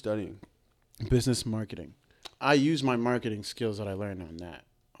 What are you studying? Business marketing. I use my marketing skills that I learned on that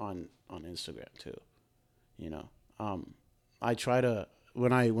on Instagram too. I try to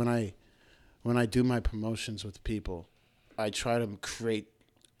when I do my promotions with people, I try to create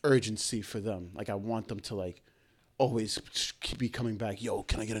urgency for them. Like I want them to like always be coming back. Yo,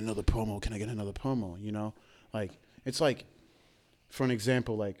 can I get another promo? Can I get another promo? Like it's like, for an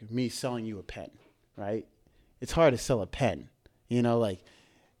example, like me selling you a pen, right? It's hard to sell a pen, like,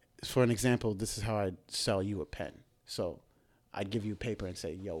 for an example, this is how I'd sell you a pen. So I'd give you a paper and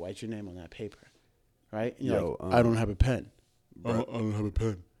say, yo, write your name on that paper, right? And you're like, I don't have a pen. I don't have a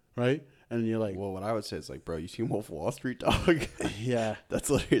pen, right? And you're like, Well, what I would say is like, bro, you see Wolf of Wall Street, dog? yeah. That's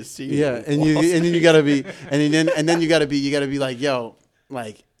literally a scene. Yeah, and then you gotta be, and then you gotta be like, yo,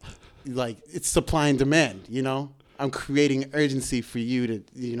 like it's supply and demand, I'm creating urgency for you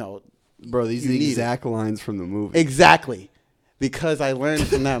to, Bro, these are You the need exact lines from the movie. exactly, because I learned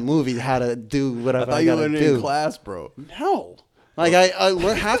from that movie how to do I whatever thought I you gotta learned it do. in class, bro. No, like I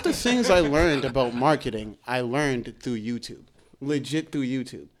learned half the things I learned about marketing. I learned through YouTube, legit through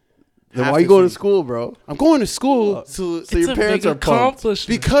YouTube. Then Half why you the going to things- school, bro? I'm going to school So It's your a parents big are pumped.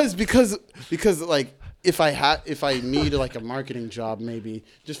 accomplishment. because like if I need like a marketing job, maybe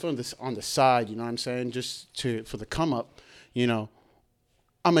just from this on the side, you know what I'm saying, just for the come up,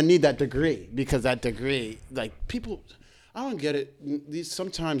 I'm gonna need that degree, because that degree, like people, I don't get it.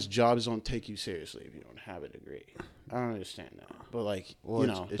 Sometimes jobs don't take you seriously if you don't have a degree. I don't understand that, but like Well,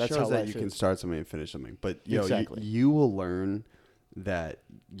 it that's shows how that life you can is. start something and finish something. But yo, Exactly. you will learn that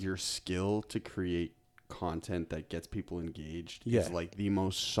your skill to create content that gets people engaged Yeah. is like the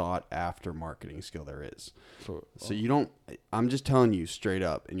most sought after marketing skill there is. For, So you don't. I'm just telling you straight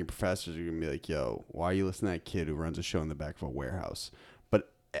up, and your professors are gonna be like, "Yo, why are you listening to that kid who runs a show in the back of a warehouse?"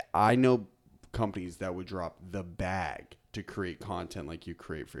 But I know companies that would drop the bag to create content like you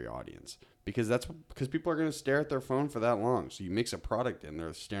create for your audience, because people are gonna stare at their phone for that long. So you mix a product in,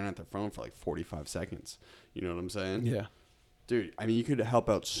 they're staring at their phone for like 45 seconds. You know what I'm saying? yeah. Dude, I mean, you could help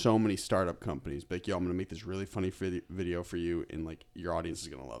out so many startup companies. Like, yo, I'm going to make this really funny video for you, and, like, your audience is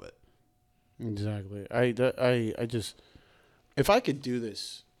going to love it. Exactly. I just, if I could do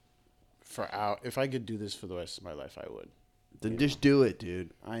this if I could do this for the rest of my life, I would. Then just do it,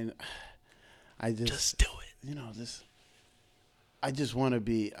 dude. I just do it. You know, I just want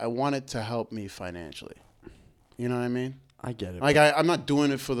I want it to help me financially. You know what I mean? I get it. Like, I'm not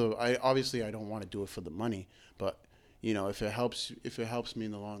doing it for obviously I don't want to do it for the money, but, you know, if it helps me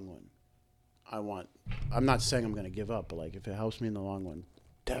in the long run, I'm not saying I'm going to give up, but, like, if it helps me in the long run,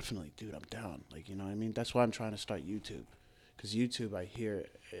 definitely, dude, I'm down. Like, you know what I mean? That's why I'm trying to start YouTube. Because YouTube, I hear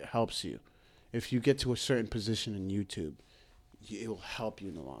it helps you. If you get to a certain position in YouTube, it will help you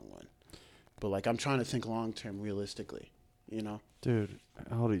in the long run. But, like, I'm trying to think long term, realistically. You know? Dude,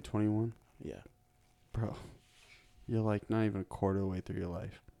 how old are you, 21? Yeah. Bro, you're, like, not even a quarter of the way through your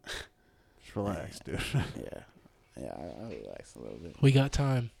life. Just relax, dude. Yeah, I'll relax a little bit. We got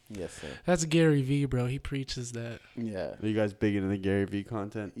time. Yes, sir. That's Gary V, bro. He preaches that. Yeah. Are you guys big into the Gary V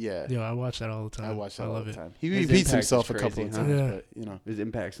content? Yeah. Yo, I watch that all the time. I watch that all love the it. time. He His repeats impact himself is a couple of crazy, times, huh? Yeah. but, you know. His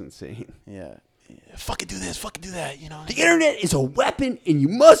impact's insane. Yeah. Fucking do this, fucking do that, you know. The internet is a weapon, and you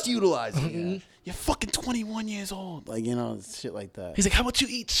must utilize it. Yeah. You're fucking 21 years old. Like, you know, shit like that. He's like, how about you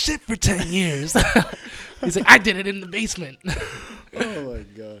eat shit for 10 years? He's like, I did it in the basement. Oh, my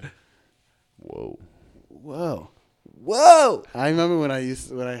God. Whoa. I remember when I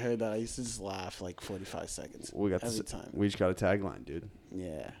heard that, I used to just laugh like 45 seconds We got every time. We just got a tagline, dude.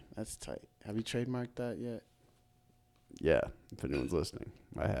 Yeah, that's tight. Have you trademarked that yet? Yeah, if anyone's listening,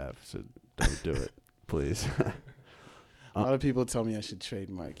 I have. So don't do it, please. A lot of people tell me I should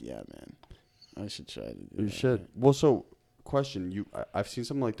trademark. Yeah, man. I should try to do You that. should. Well, so question: I've seen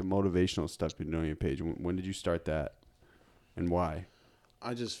some like the motivational stuff you're doing on your page. When did you start that, and why?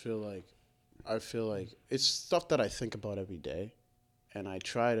 I just feel like it's stuff that I think about every day, and I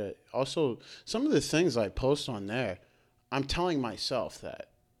try to also some of the things I post on there. I'm telling myself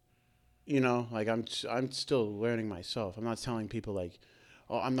that, you know, like I'm still learning myself. I'm not telling people like,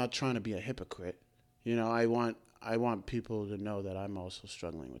 oh, I'm not trying to be a hypocrite. You know, I want people to know that I'm also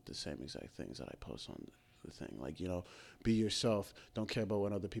struggling with the same exact things that I post on the thing. Like, you know, be yourself. Don't care about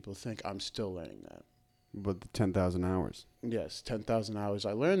what other people think. I'm still learning that. But the 10,000 hours. Yes, 10,000 hours.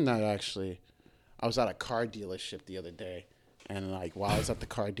 I learned that actually. I was at a car dealership the other day, and like while I was at the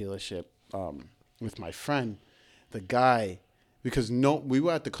car dealership with my friend, the guy, because we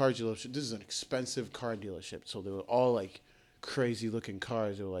were at the car dealership. This is an expensive car dealership, so they were all like crazy looking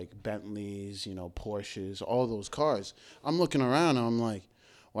cars. They were like Bentleys, you know, Porsches, all those cars. I'm looking around and I'm like,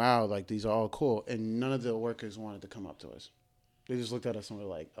 wow, like these are all cool. And none of the workers wanted to come up to us. They just looked at us and were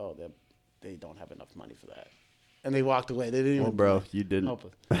like, oh, they don't have enough money for that. And they walked away. They didn't even bro, you didn't. help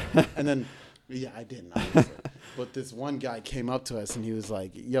us. And then, yeah, I didn't, obviously. But this one guy came up to us and he was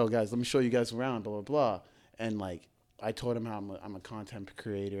like, yo, guys, let me show you guys around, blah, blah, blah. And like, I told him how I'm a content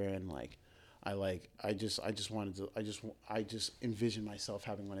creator and like, I just envisioned myself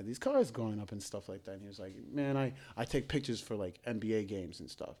having one of these cars going up and stuff like that. And he was like, man, I take pictures for like NBA games and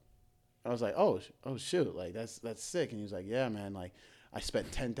stuff. I was like, oh shoot, like that's sick. And he was like, yeah, man, like I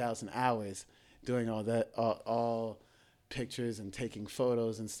spent 10,000 hours doing all that, all pictures and taking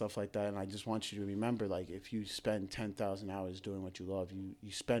photos and stuff like that. And I just want you to remember, like, if you spend 10,000 hours doing what you love,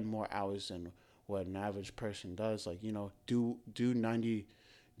 you spend more hours than what an average person does. Like, you know, do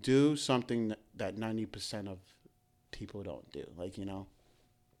something that 90% of people don't do. Like, you know,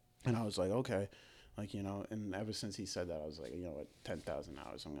 and I was like, okay, like, you know, and ever since he said that, I was like, you know what, 10,000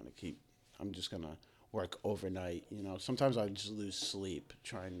 hours, I'm just going to work overnight. You know, sometimes I just lose sleep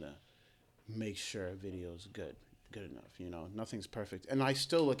trying to make sure a video is good enough. You know, nothing's perfect. And I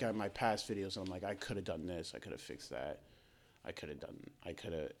still look at my past videos and I'm like, I could have done this. I could have fixed that. I could have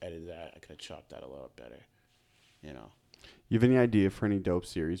edited that. I could have chopped that a little better, you know. You have any idea for any dope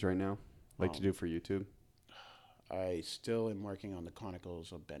series right now? Like to do for YouTube? I still am working on the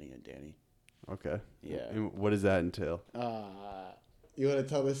Chronicles of Benny and Danny. Okay. Yeah. And what does that entail? You want to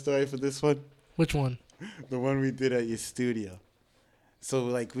tell the story for this one? Which one? The one we did at your studio. So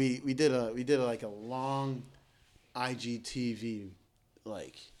like we did like a long IGTV,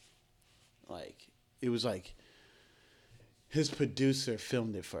 like it was like his producer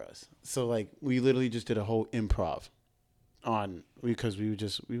filmed it for us. So like we literally just did a whole improv because we were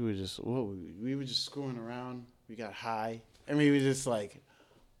just screwing around. We got high and we were just like,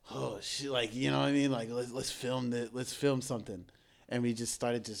 oh shit, like, you know what I mean? Like let's film it. Let's film something. And we just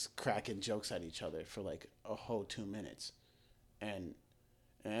started just cracking jokes at each other for like a whole 2 minutes. And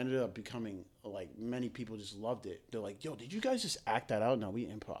it ended up becoming, like, many people just loved it. They're like, yo, did you guys just act that out? No, we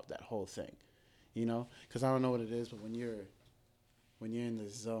improv that whole thing, you know? Because I don't know what it is, but when you're when you're in the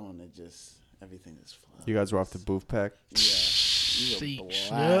zone, everything is fun. You guys were off the boof pack. Yeah, you were Sheesh.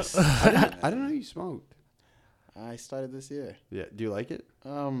 blast. I didn't know you smoked. I started this year. Yeah. Do you like it?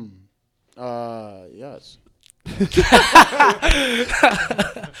 Yes.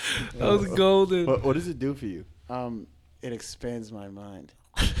 That was golden. What does it do for you? It expands my mind.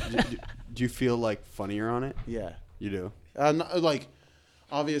 Do you feel like funnier on it? Yeah. You do. Like,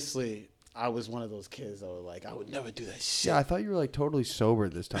 obviously, I was one of those kids that were like, I would never do that shit. Yeah, I thought you were like totally sober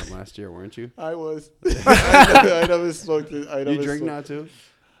this time last year, weren't you? I was. I never smoked it. You drink now too?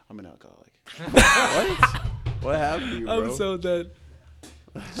 I'm an alcoholic. What? What happened to you, bro? I'm so dead.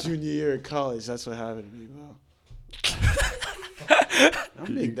 Junior year of college, that's what happened to me, bro. I'm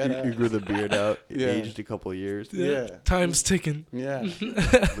being You dead grew the beard out, Yeah. aged a couple of years. Yeah. Time's ticking. Yeah.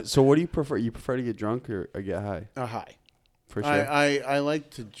 So what do you prefer? You prefer to get drunk or get high? High. For sure. I like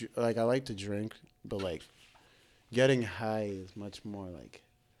to I like to drink, but like getting high is much more like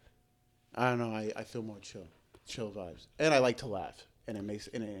I don't know. I feel more chill vibes, and I like to laugh, and it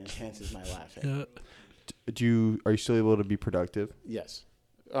enhances my laughing. Yeah. Are you still able to be productive? Yes.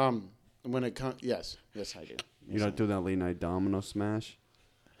 When it comes, yes, I do. You're not doing that late night domino smash.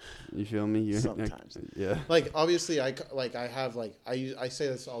 You feel me? Sometimes. Yeah. Like obviously, I say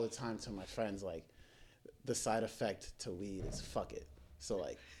this all the time to my friends. Like the side effect to weed is fuck it. So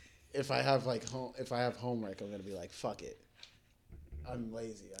like, if I have homework, I'm gonna be like fuck it. I'm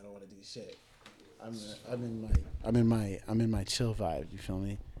lazy. I don't want to do shit. I'm in my chill vibe. You feel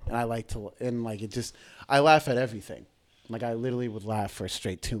me? And I like to I laugh at everything. Like I literally would laugh for a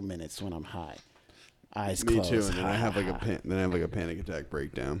straight 2 minutes when I'm high. Eyes Me closed. too, and then I have like a panic attack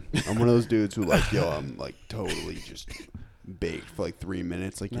breakdown. I'm one of those dudes who like, I'm like totally just baked for like 3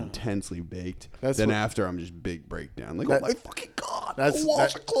 minutes, like intensely baked. After I'm just big breakdown. Like, oh my fucking god, the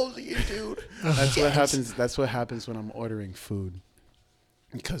walls are closing in, dude. That's what happens. That's what happens when I'm ordering food,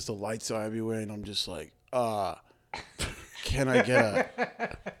 because the lights are everywhere, and I'm just like, can I get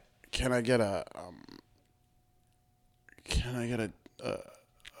a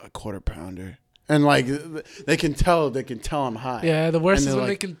quarter pounder? And like they can tell I'm high. Yeah, the worst is when like,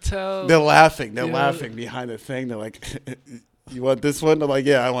 they can tell. They're laughing behind the thing. They're like, "You want this one?" They're like,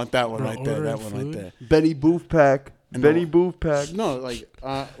 "Yeah, I want that one right there. That one right there." Benny Boof Pack. Benny Boof Pack. No, like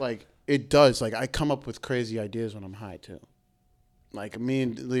it does. Like I come up with crazy ideas when I'm high too. Like me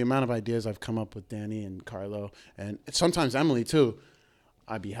and the amount of ideas I've come up with Danny and Carlo and sometimes Emily too.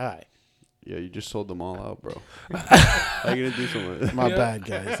 I'd be high. Yeah, you just sold them all out, bro. How you gonna do something? My bad,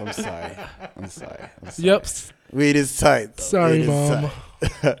 guys. I'm sorry. Yep. Weed is tight. Though. Sorry, Weed Mom.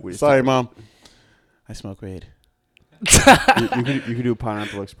 Sorry, Mom. I smoke weed. you could do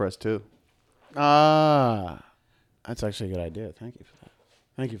Pineapple Express too. That's actually a good idea. Thank you for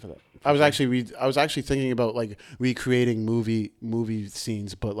that. I was actually thinking about like recreating movie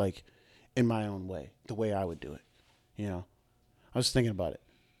scenes, but like in my own way, the way I would do it. You know, I was thinking about it.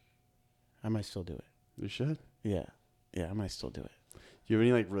 I might still do it. You should. Yeah, I might still do it. Do you have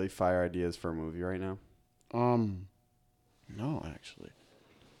any like really fire ideas for a movie right now? No, actually,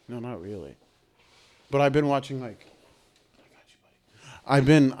 no, not really. But I've been watching like, I've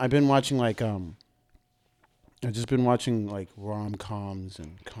been watching like I've just been watching like rom-coms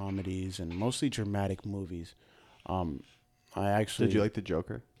and comedies and mostly dramatic movies. Did you like The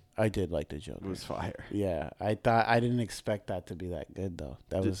Joker? I did like The Joker. It was fire. Yeah, I didn't expect that to be that good though.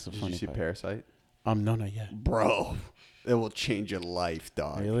 That was the funny Did you see part. Parasite? No, not yet. Bro, it will change your life,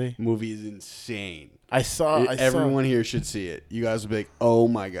 dog. Really? Movie is insane. Everyone here should see it. You guys will be like, oh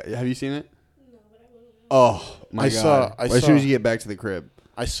my god. Have you seen it? No, but I will. Oh my god. As soon as you get back to the crib.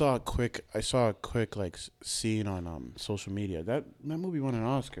 I saw a quick like scene on social media. That movie won an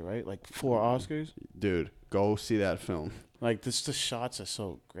Oscar, right? Like 4 Oscars. Dude, go see that film. Like the shots are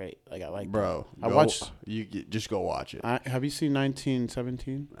so great. Like I like. Bro, I watched. Just go watch it. Have you seen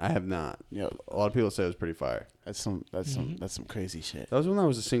 1917? I have not. Yeah, a lot of people say it was pretty fire. That's some crazy shit. That was when that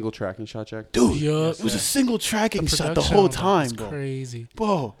was a single tracking shot, Jack. Dude, Yup. it was a single tracking shot the production whole on that time, was bro. Crazy.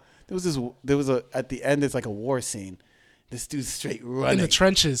 Bro, there was a at the end. It's like a war scene. This dude's straight running In the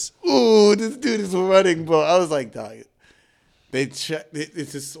trenches. Ooh, this dude is running, bro. I was like, dog. It's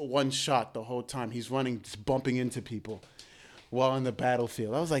just one shot the whole time. He's running, just bumping into people while on the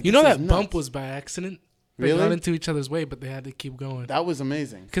battlefield. I was like, You know this is that nuts. bump was by accident? They Really? got into each other's way, but they had to keep going. That was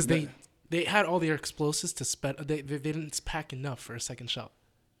amazing. Because they had all their explosives to spend. They didn't pack enough for a second shot.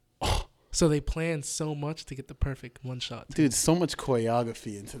 So they planned so much to get the perfect one shot. Dude, so much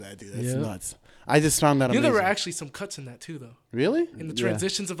choreography into that, dude. That's Yeah. nuts. I just found that You know, amazing. there were actually some cuts in that too, though. Really? In the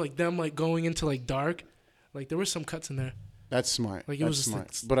transitions of like them like going into like dark, like there were some cuts in there. That's smart. Like it That's was just smart.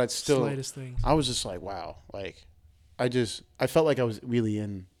 like But I'd still, slightest things. I was just like, wow. Like, I felt like I was really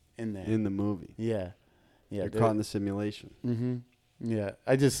in there. In the movie. Yeah. Yeah. You're caught in the simulation. Mm-hmm. Yeah.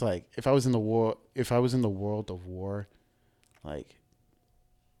 I just like if I was in the world of war, like,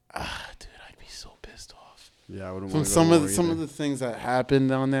 dude, I'd be so pissed off. Yeah, I wouldn't From want to go some of the things that happened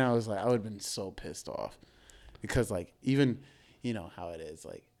down there, I was like, I would have been so pissed off. Because like even you know how it is,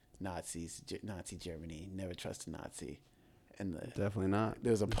 like Nazi Germany, never trust a Nazi. And Definitely not.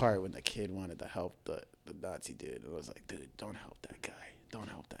 there was a part when the kid wanted to help the Nazi dude. It was like, dude, don't help that guy. Don't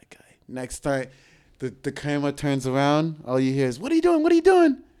help that guy. Next time the camera turns around, all you hear is, what are you doing? What are you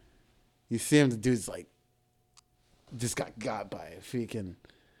doing? You see him, the dude's like, just got by a freaking.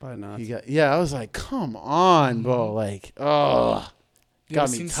 By not. I was like, come on, bro. Like, oh, You got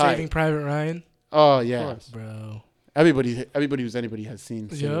ever me seen tight. Saving Private Ryan? Oh yeah, Bro. everybody who's anybody has seen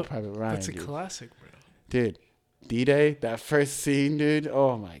Saving Yep. Private Ryan. That's a dude. classic, bro. Dude, D-Day, that first scene, dude.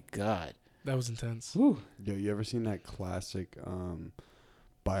 Oh my god. That was intense. Yo, you ever seen that classic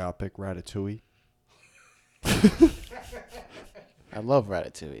biopic Ratatouille? I love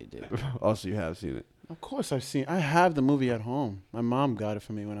Ratatouille, dude. Also, you have seen it. Of course I have the movie at home. My mom got it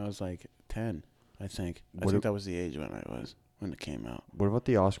for me when I was like 10, I think. I think that was the age when it came out. What about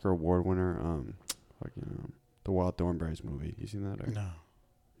the Oscar award winner, the Wild Thornberrys movie? You seen that? Or? No.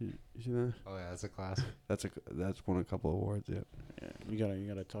 You seen that? Oh yeah, that's a classic. That's won a couple awards. Yep. Yeah, you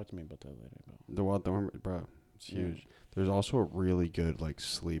gotta talk to me about that later, bro. The Wild Thornberrys, bro, it's huge. There's also a really good like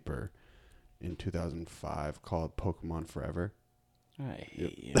sleeper in 2005 called Pokemon Forever. I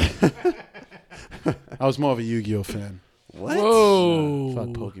hate you. I was more of a Yu-Gi-Oh fan. What? Whoa. Fuck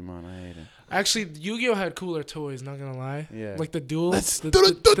Pokemon, I hate it. Actually, Yu-Gi-Oh had cooler toys. Not gonna lie. Yeah. Like the duel, Let's the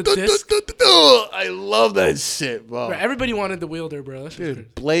disc. I love that shit, bro. Bro, everybody wanted the wielder, bro. That's just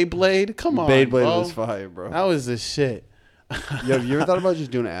Dude, Blade, come on, Beyblade bro. was fire, bro. That was the shit. Yo, have you ever thought about just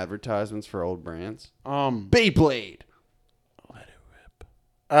doing advertisements for old brands? Beyblade. Let it rip.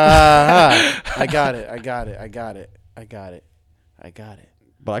 I got it.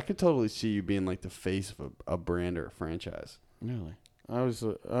 But I could totally see you being like the face of a brand or a franchise. Really? I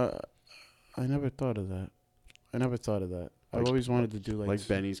never thought of that. I've Like- always wanted to do Like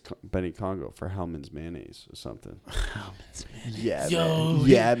Benny Congo for Hellman's mayonnaise or something. Hellman's mayonnaise. Yeah, Yo, man.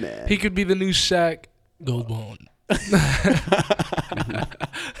 Yeah, man. he could be the new Shaq Goldbone.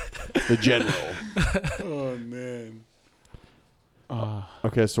 The general. Oh man.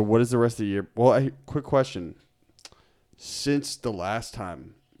 Okay, so what is the rest of the year? Well, quick question. Since the last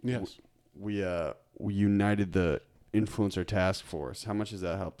time, Yes. we united the influencer task force. How much has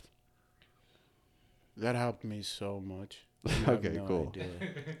that helped? That helped me so much. You have Okay, no cool. idea.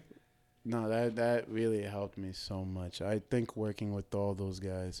 No, that really helped me so much. I think working with all those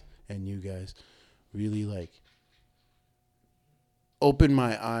guys and you guys really like opened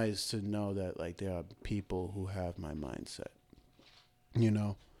my eyes to know that like there are people who have my mindset. You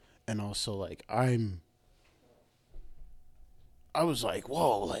know? And also like I was like,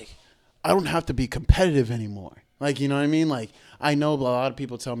 whoa, like I don't have to be competitive anymore. Like, you know what I mean? Like I know a lot of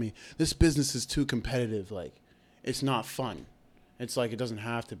people tell me this business is too competitive, like it's not fun. It's like it doesn't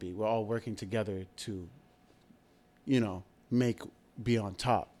have to be. We're all working together to, you know, be on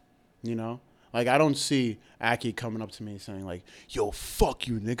top, you know? Like, I don't see Aki coming up to me saying, like, yo, fuck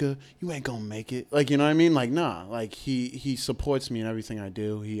you, nigga. You ain't gonna make it. Like, you know what I mean? Like, nah. Like, he supports me in everything I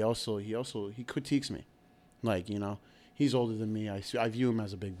do. He critiques me. Like, you know, he's older than me. I view him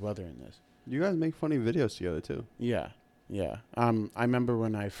as a big brother in this. You guys make funny videos together, too. Yeah. I remember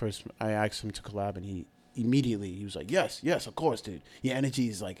when I asked him to collab, and he was like, yes, of course, dude. Your energy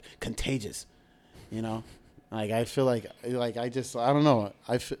is like contagious, you know. Like I feel like I don't know.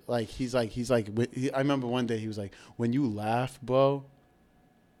 I feel like he's like I remember one day he was like, when you laugh, bro,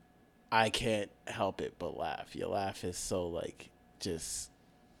 I can't help it but laugh. Your laugh is so like just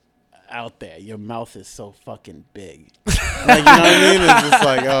out there. Your mouth is so fucking big. Like, you know what I mean? It's just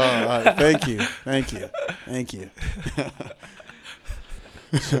like, oh, thank you.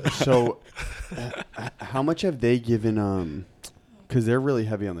 So, how much have they given? Because they're really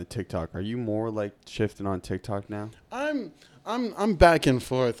heavy on the TikTok. Are you more like shifting on TikTok now? I'm back and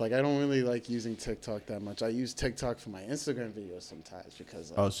forth. Like I don't really like using TikTok that much. I use TikTok for my Instagram videos sometimes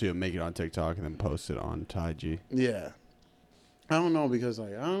because. So you make it on TikTok and then post it on IG. Yeah. I don't know because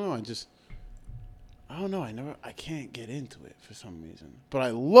like I don't know. I can't get into it for some reason. But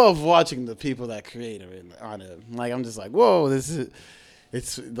I love watching the people that create on it. Like I'm just like, whoa,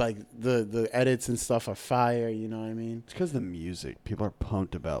 it's like the edits and stuff are fire, you know what I mean? It's because the music. People are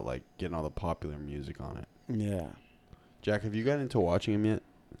pumped about like getting all the popular music on it. Yeah. Jack, have you gotten into watching him yet?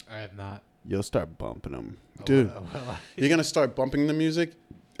 I have not. You'll start bumping them. Dude, you're going to start bumping the music,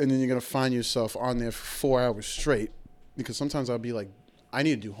 and then you're going to find yourself on there for 4 hours straight, because sometimes I'll be like, I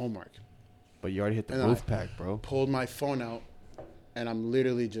need to do homework. But you already hit the And wolf I pack, bro. Pulled my phone out, and I'm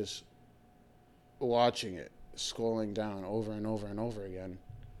literally just watching it, scrolling down over and over and over again.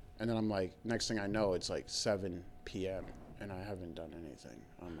 And then I'm like, next thing I know, it's like 7 p.m. and I haven't done anything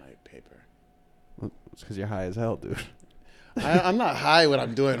on my paper. Well, it's because you're high as hell, dude. I'm not high when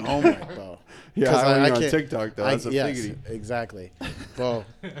I'm doing homework, bro. Yeah, 'Cause when you're on can't- TikTok, though. That's a yes, figgity. exactly. Bro,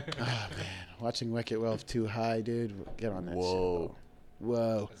 man, watching Wreck-It Ralph 2 high, dude. Get on that shit, bro.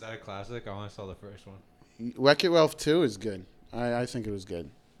 Whoa. Is that a classic? I only saw the first one. Wreck-It Ralph 2 is good. I think it was good.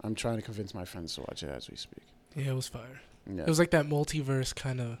 I'm trying to convince my friends to watch it as we speak. Yeah, it was fire. Yeah. It was like that multiverse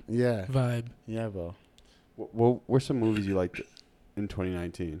kind of Yeah. vibe. Yeah, bro. What were some movies you liked in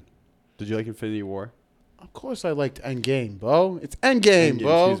 2019? Did you like Infinity War? Of course I liked Endgame, bro. It's Endgame,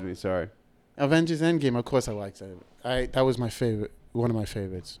 bro. Excuse me, sorry. Avengers Endgame, of course I liked it. That was my favorite, one of my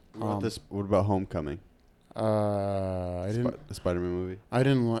favorites. What about Homecoming? I didn't The Spider-Man movie.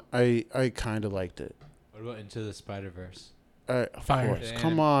 I kind of liked it. What about Into the Spider-Verse? Of Fire. course. The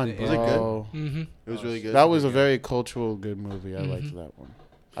Come anim- on, the bro. Was it good? Mm-hmm. It was really good. That was a very cultural good movie. I liked Mhm. that one.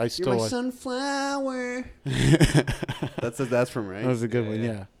 I still like. sunflower. That's from right. That was a good one.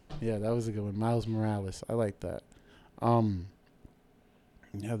 Yeah. Yeah, that was a good one. Miles Morales. I like that.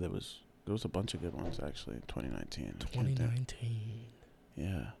 Yeah, there was a bunch of good ones actually in 2019. I can't think. 2019. Yeah,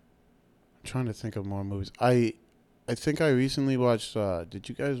 I'm trying to think of more movies. I think I recently watched. Did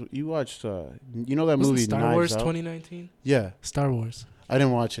you watched? You know that Wasn't movie Star Knives Wars Out? 2019? Yeah, Star Wars. I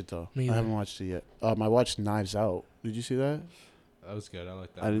didn't watch it though. Me I either. haven't watched it yet. I watched Knives Out. Did you see that? That was good. I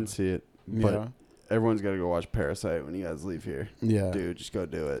like that. I didn't one. see it, but Yeah. everyone's got to go watch Parasite when you guys leave here. Yeah. Dude, just go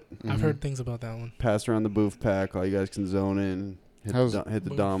do it. I've Mhm. heard things about that one. Pass around the booth pack. All you guys can zone in. How's- Hit the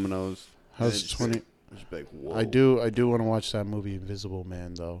Booth. dominoes. How's It's 20? Just be like, whoa. I do want to watch that movie Invisible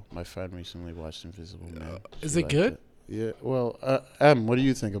Man though. My friend recently watched Invisible Man. Is She it liked good? Yeah. Well, M, what do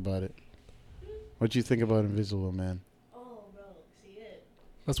you think about it? What do you think about Invisible Man? Oh, bro, see it.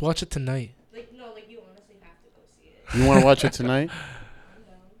 Let's watch it tonight. Like, no, like, you honestly have to go see it. You want to watch it tonight? I'm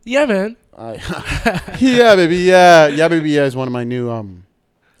down. Yeah, man. Yeah, baby. Yeah, yeah, baby. Yeah is one of my new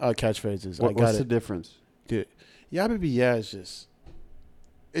catchphrases. I got What's it. the difference? Dude, yeah, baby. Yeah is just.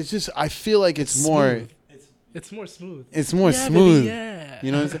 It's just. I feel like it's more. Smooth. It's more smooth. It's more Yeah, baby, smooth. yeah.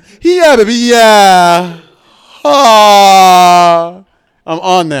 You know what I'm saying? Yeah, baby. Yeah. Ah, I'm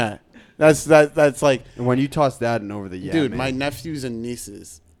on that. That's like. And when you toss that in over the Dude, man. my nephews and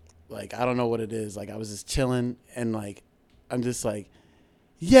nieces, like, I don't know what it is. Like, I was just chilling, and, like, I'm just like,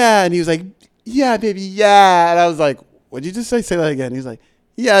 yeah. And he was like, yeah, baby, yeah. And I was like, what'd you just say? Say that again. He's like,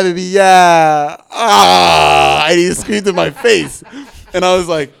 yeah, baby, yeah. Ah. And he screamed in my face. And I was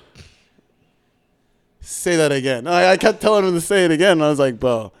like, say that again. I kept telling him to say it again. And I was like,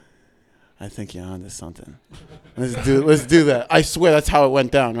 bro, I think you're onto something. Let's do that. I swear that's how it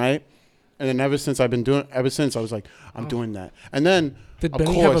went down, right? And then ever since I was like, I'm doing that. And then, Did of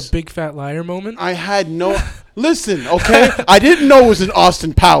Benny have course, a big fat liar moment? I had no. Listen, okay? I didn't know it was in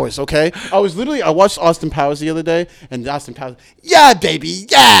Austin Powers, okay? I watched Austin Powers the other day, and Austin Powers, yeah, baby,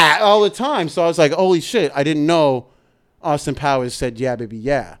 yeah, all the time. So I was like, holy shit, I didn't know Austin Powers said, yeah, baby,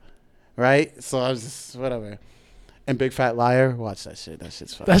 yeah. Right? So I was just, whatever. And Big Fat Liar, watch that shit. That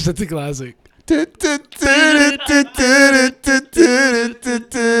shit's fun. That's a classic. You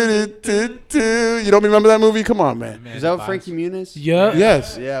don't remember that movie? Come on, man. Is that with Frankie Muniz? Yeah.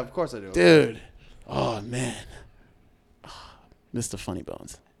 Yes. Yeah, of course I do. Dude. Oh, man. Mr. Funny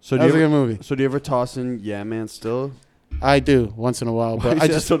Bones. So That was a good movie. So do you ever toss in Yeah Man still? I do once in a while, Why but is I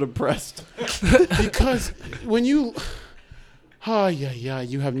that just so depressed? because when you,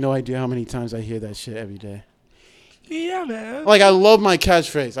 you have no idea how many times I hear that shit every day. Yeah, man. Like, I love my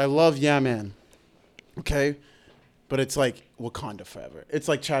catchphrase. I love yeah, man. Okay, but it's like Wakanda forever. It's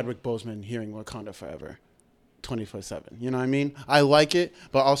like Chadwick Boseman hearing Wakanda forever, 24/7. You know what I mean? I like it,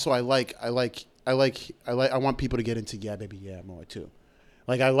 but also I want people to get into yeah, baby, yeah more too.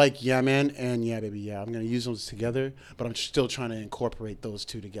 Like, I like yeah, man and yeah, baby, yeah. I'm gonna use those together, but I'm still trying to incorporate those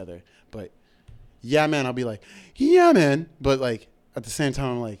two together. But yeah, man, I'll be like yeah, man, but like at the same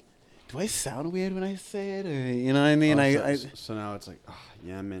time, I'm like, do I sound weird when I say it? Or, you know what I mean? So now it's like,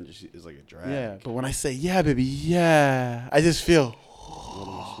 Yeah Man just is like a drag. Yeah, but when I say yeah, baby, yeah, I just feel. A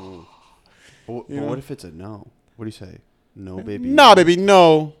little more smooth. But You know? what if it's a no? What do you say? No, baby. Nah, baby,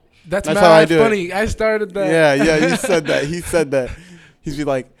 no. That's That's how I mad do it. funny. I started that. Yeah, he said that. He'd be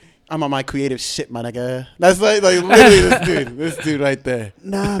like, I'm on my creative shit, my nigga. That's like literally this dude right there.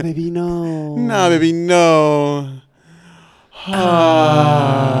 Nah, baby, no. Nah, baby, no.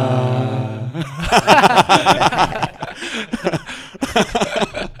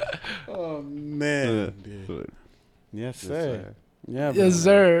 Oh man, dude. Yeah, Yes, sir. Yeah, Yes,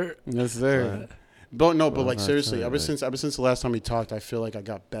 sir. Yes, sir. But no, but Well, like that's seriously, all ever right. since the last time we talked, I feel like I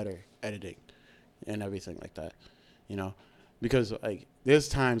got better editing and everything like that. You know, because like there's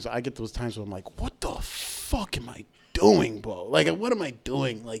times I get those times where I'm like, what the fuck am I doing, bro? Like, what am I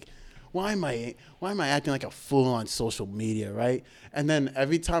doing? Like, why am I acting like a fool on social media, right? And then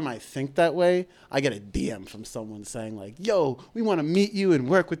every time I think that way, I get a DM from someone saying like, "Yo, we want to meet you and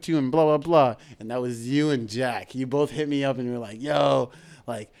work with you and blah blah blah." And that was you and Jack. You both hit me up and you were like, "Yo,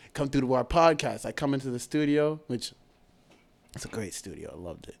 like come through to our podcast." I come into the studio, which it's a great studio. I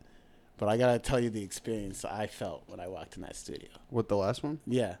loved it. But I gotta tell you the experience I felt when I walked in that studio. What, the last one?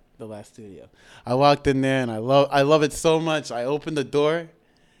 Yeah, the last studio. I walked in there and I love it so much. I opened the door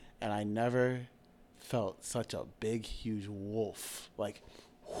and I never felt such a big, huge wolf. Like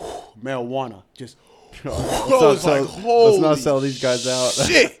marijuana. Just Let's not sell these guys out.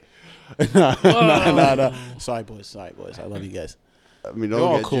 Shit. Nah. Sorry boys. I love you guys. I mean, They're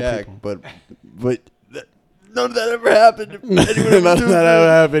all don't get cool Jack, people. but none of that ever happened. None of that ever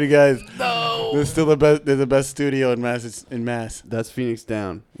happened, guys. No. They're still the best. They're the best studio in Mass. That's Phoenix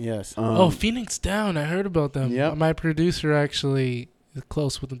Down. Yes. Phoenix Down. I heard about them. Yep. My producer actually is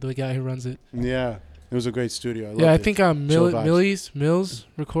close with the guy who runs it. Yeah. It was a great studio. I Yeah, I loved it. think Chill vibes. Mills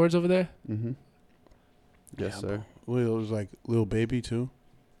records over there. Mm-hmm. Yes, Yeah, sir. Well, it was like Lil Baby too.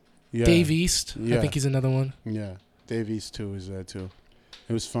 Yeah. Dave East. I Yeah. think he's another one. Yeah. Dave East too is there too.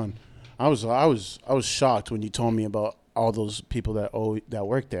 It was fun. I was shocked when you told me about all those people that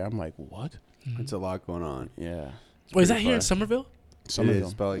work there. I'm like, what? It's a lot going on. Yeah. It's Wait, is that pretty here in far. Somerville? Some It of is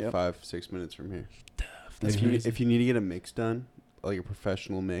them. about like Yep. 5-6 minutes from here. That's If you, crazy. if you need to get a mix done, like a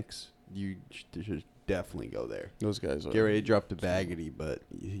professional mix, you should definitely go there. Those guys are. Get ready to drop the baggity, but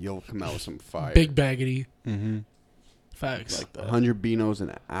you'll come out with some fire. Big baggity. Mm-hmm. Facts. Like that. 100 beanos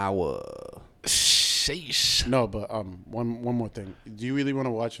an hour. Sheesh. No, but one more thing. Do you really want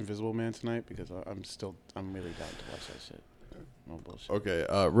to watch Invisible Man tonight? Because I'm really down to watch that shit. No bullshit. Okay,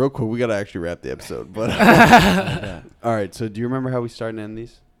 real quick, we gotta actually wrap the episode. But all right, so do you remember how we start and end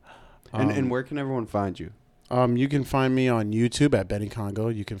these? And where can everyone find you? You can find me on YouTube at Benny Congo.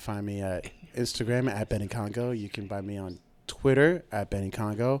 You can find me at Instagram at Benny Congo. You can find me on Twitter at Benny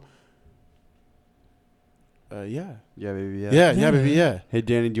Congo. Yeah. Yeah, baby. Yeah, baby, yeah. Hey,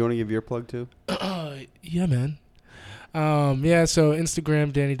 Danny, do you want to give your plug too? Yeah, man. Yeah, so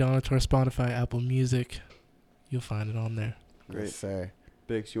Instagram, Danny Donator, Spotify, Apple Music. You'll find it on there. Great. Yes, sir.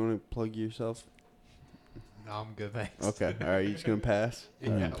 Bix, you want to plug yourself? No, I'm good, thanks. Okay. All right, you just gonna pass?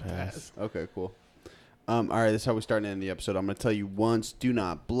 Yeah, Pass. pass. Okay, cool. All right, this is how we start and end the episode. I'm gonna tell you once, do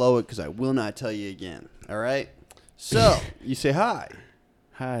not blow it, because I will not tell you again. All right. So you say hi.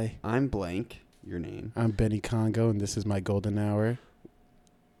 Hi. I'm blank. Your name. I'm Benny Congo, and this is my golden hour.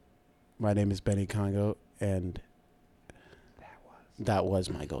 My name is Benny Congo, and that was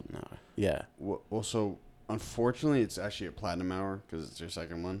my golden hour. Yeah. Well, so unfortunately, it's actually a platinum hour because it's your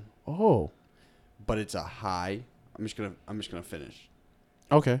second one, Oh. but it's a high. I'm just gonna finish.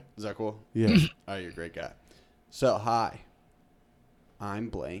 Okay. Is that cool? Yeah. All right, you're a great guy. So hi. I'm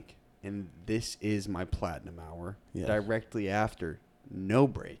blank, and this is my platinum hour. Yes. Directly after, no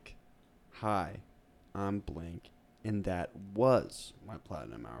break. Hi, I'm blank, and that was my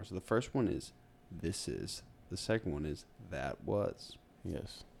platinum hour. So the first one is this is. The second one is that was.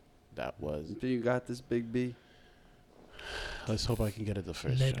 Yes. That was. Do you got this, Big B? Let's hope I can get it the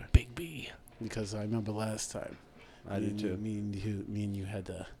first Ned try. Big B. Because I remember last time. I did too. Me and you had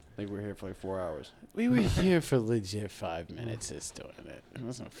to. I think we're here for like 4 hours. We were here for legit 5 minutes. It's doing it. It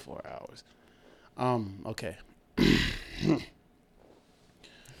wasn't 4 hours. Okay.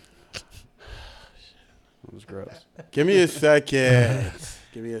 That was gross. Give me a second.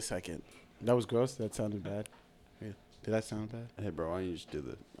 Give me a second. That was gross. That sounded bad. Yeah. Did that sound bad? Hey, bro, why don't you just do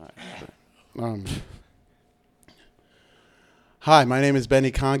the... All right. Hi, my name is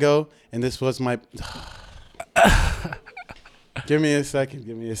Benny Congo, and this was my. Give me a second.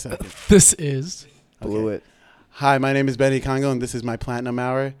 Give me a second. This is. Blew Okay. it. Hi, my name is Benny Congo, and this is my platinum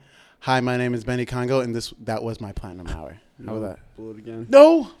hour. Hi, my name is Benny Congo, and that was my platinum hour. How was that? Blew it again.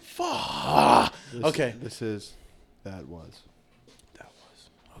 No. Fuck. This- Okay. This is... That was.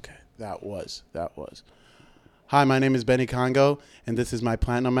 Okay. That was. Hi, my name is Benny Congo, and this is my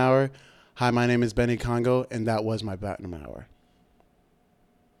platinum hour. Hi, my name is Benny Congo, and that was my platinum hour.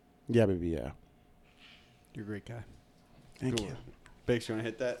 Yeah, baby, yeah. You're a great guy. Thank Cool. you. Bix, you want to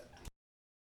hit that?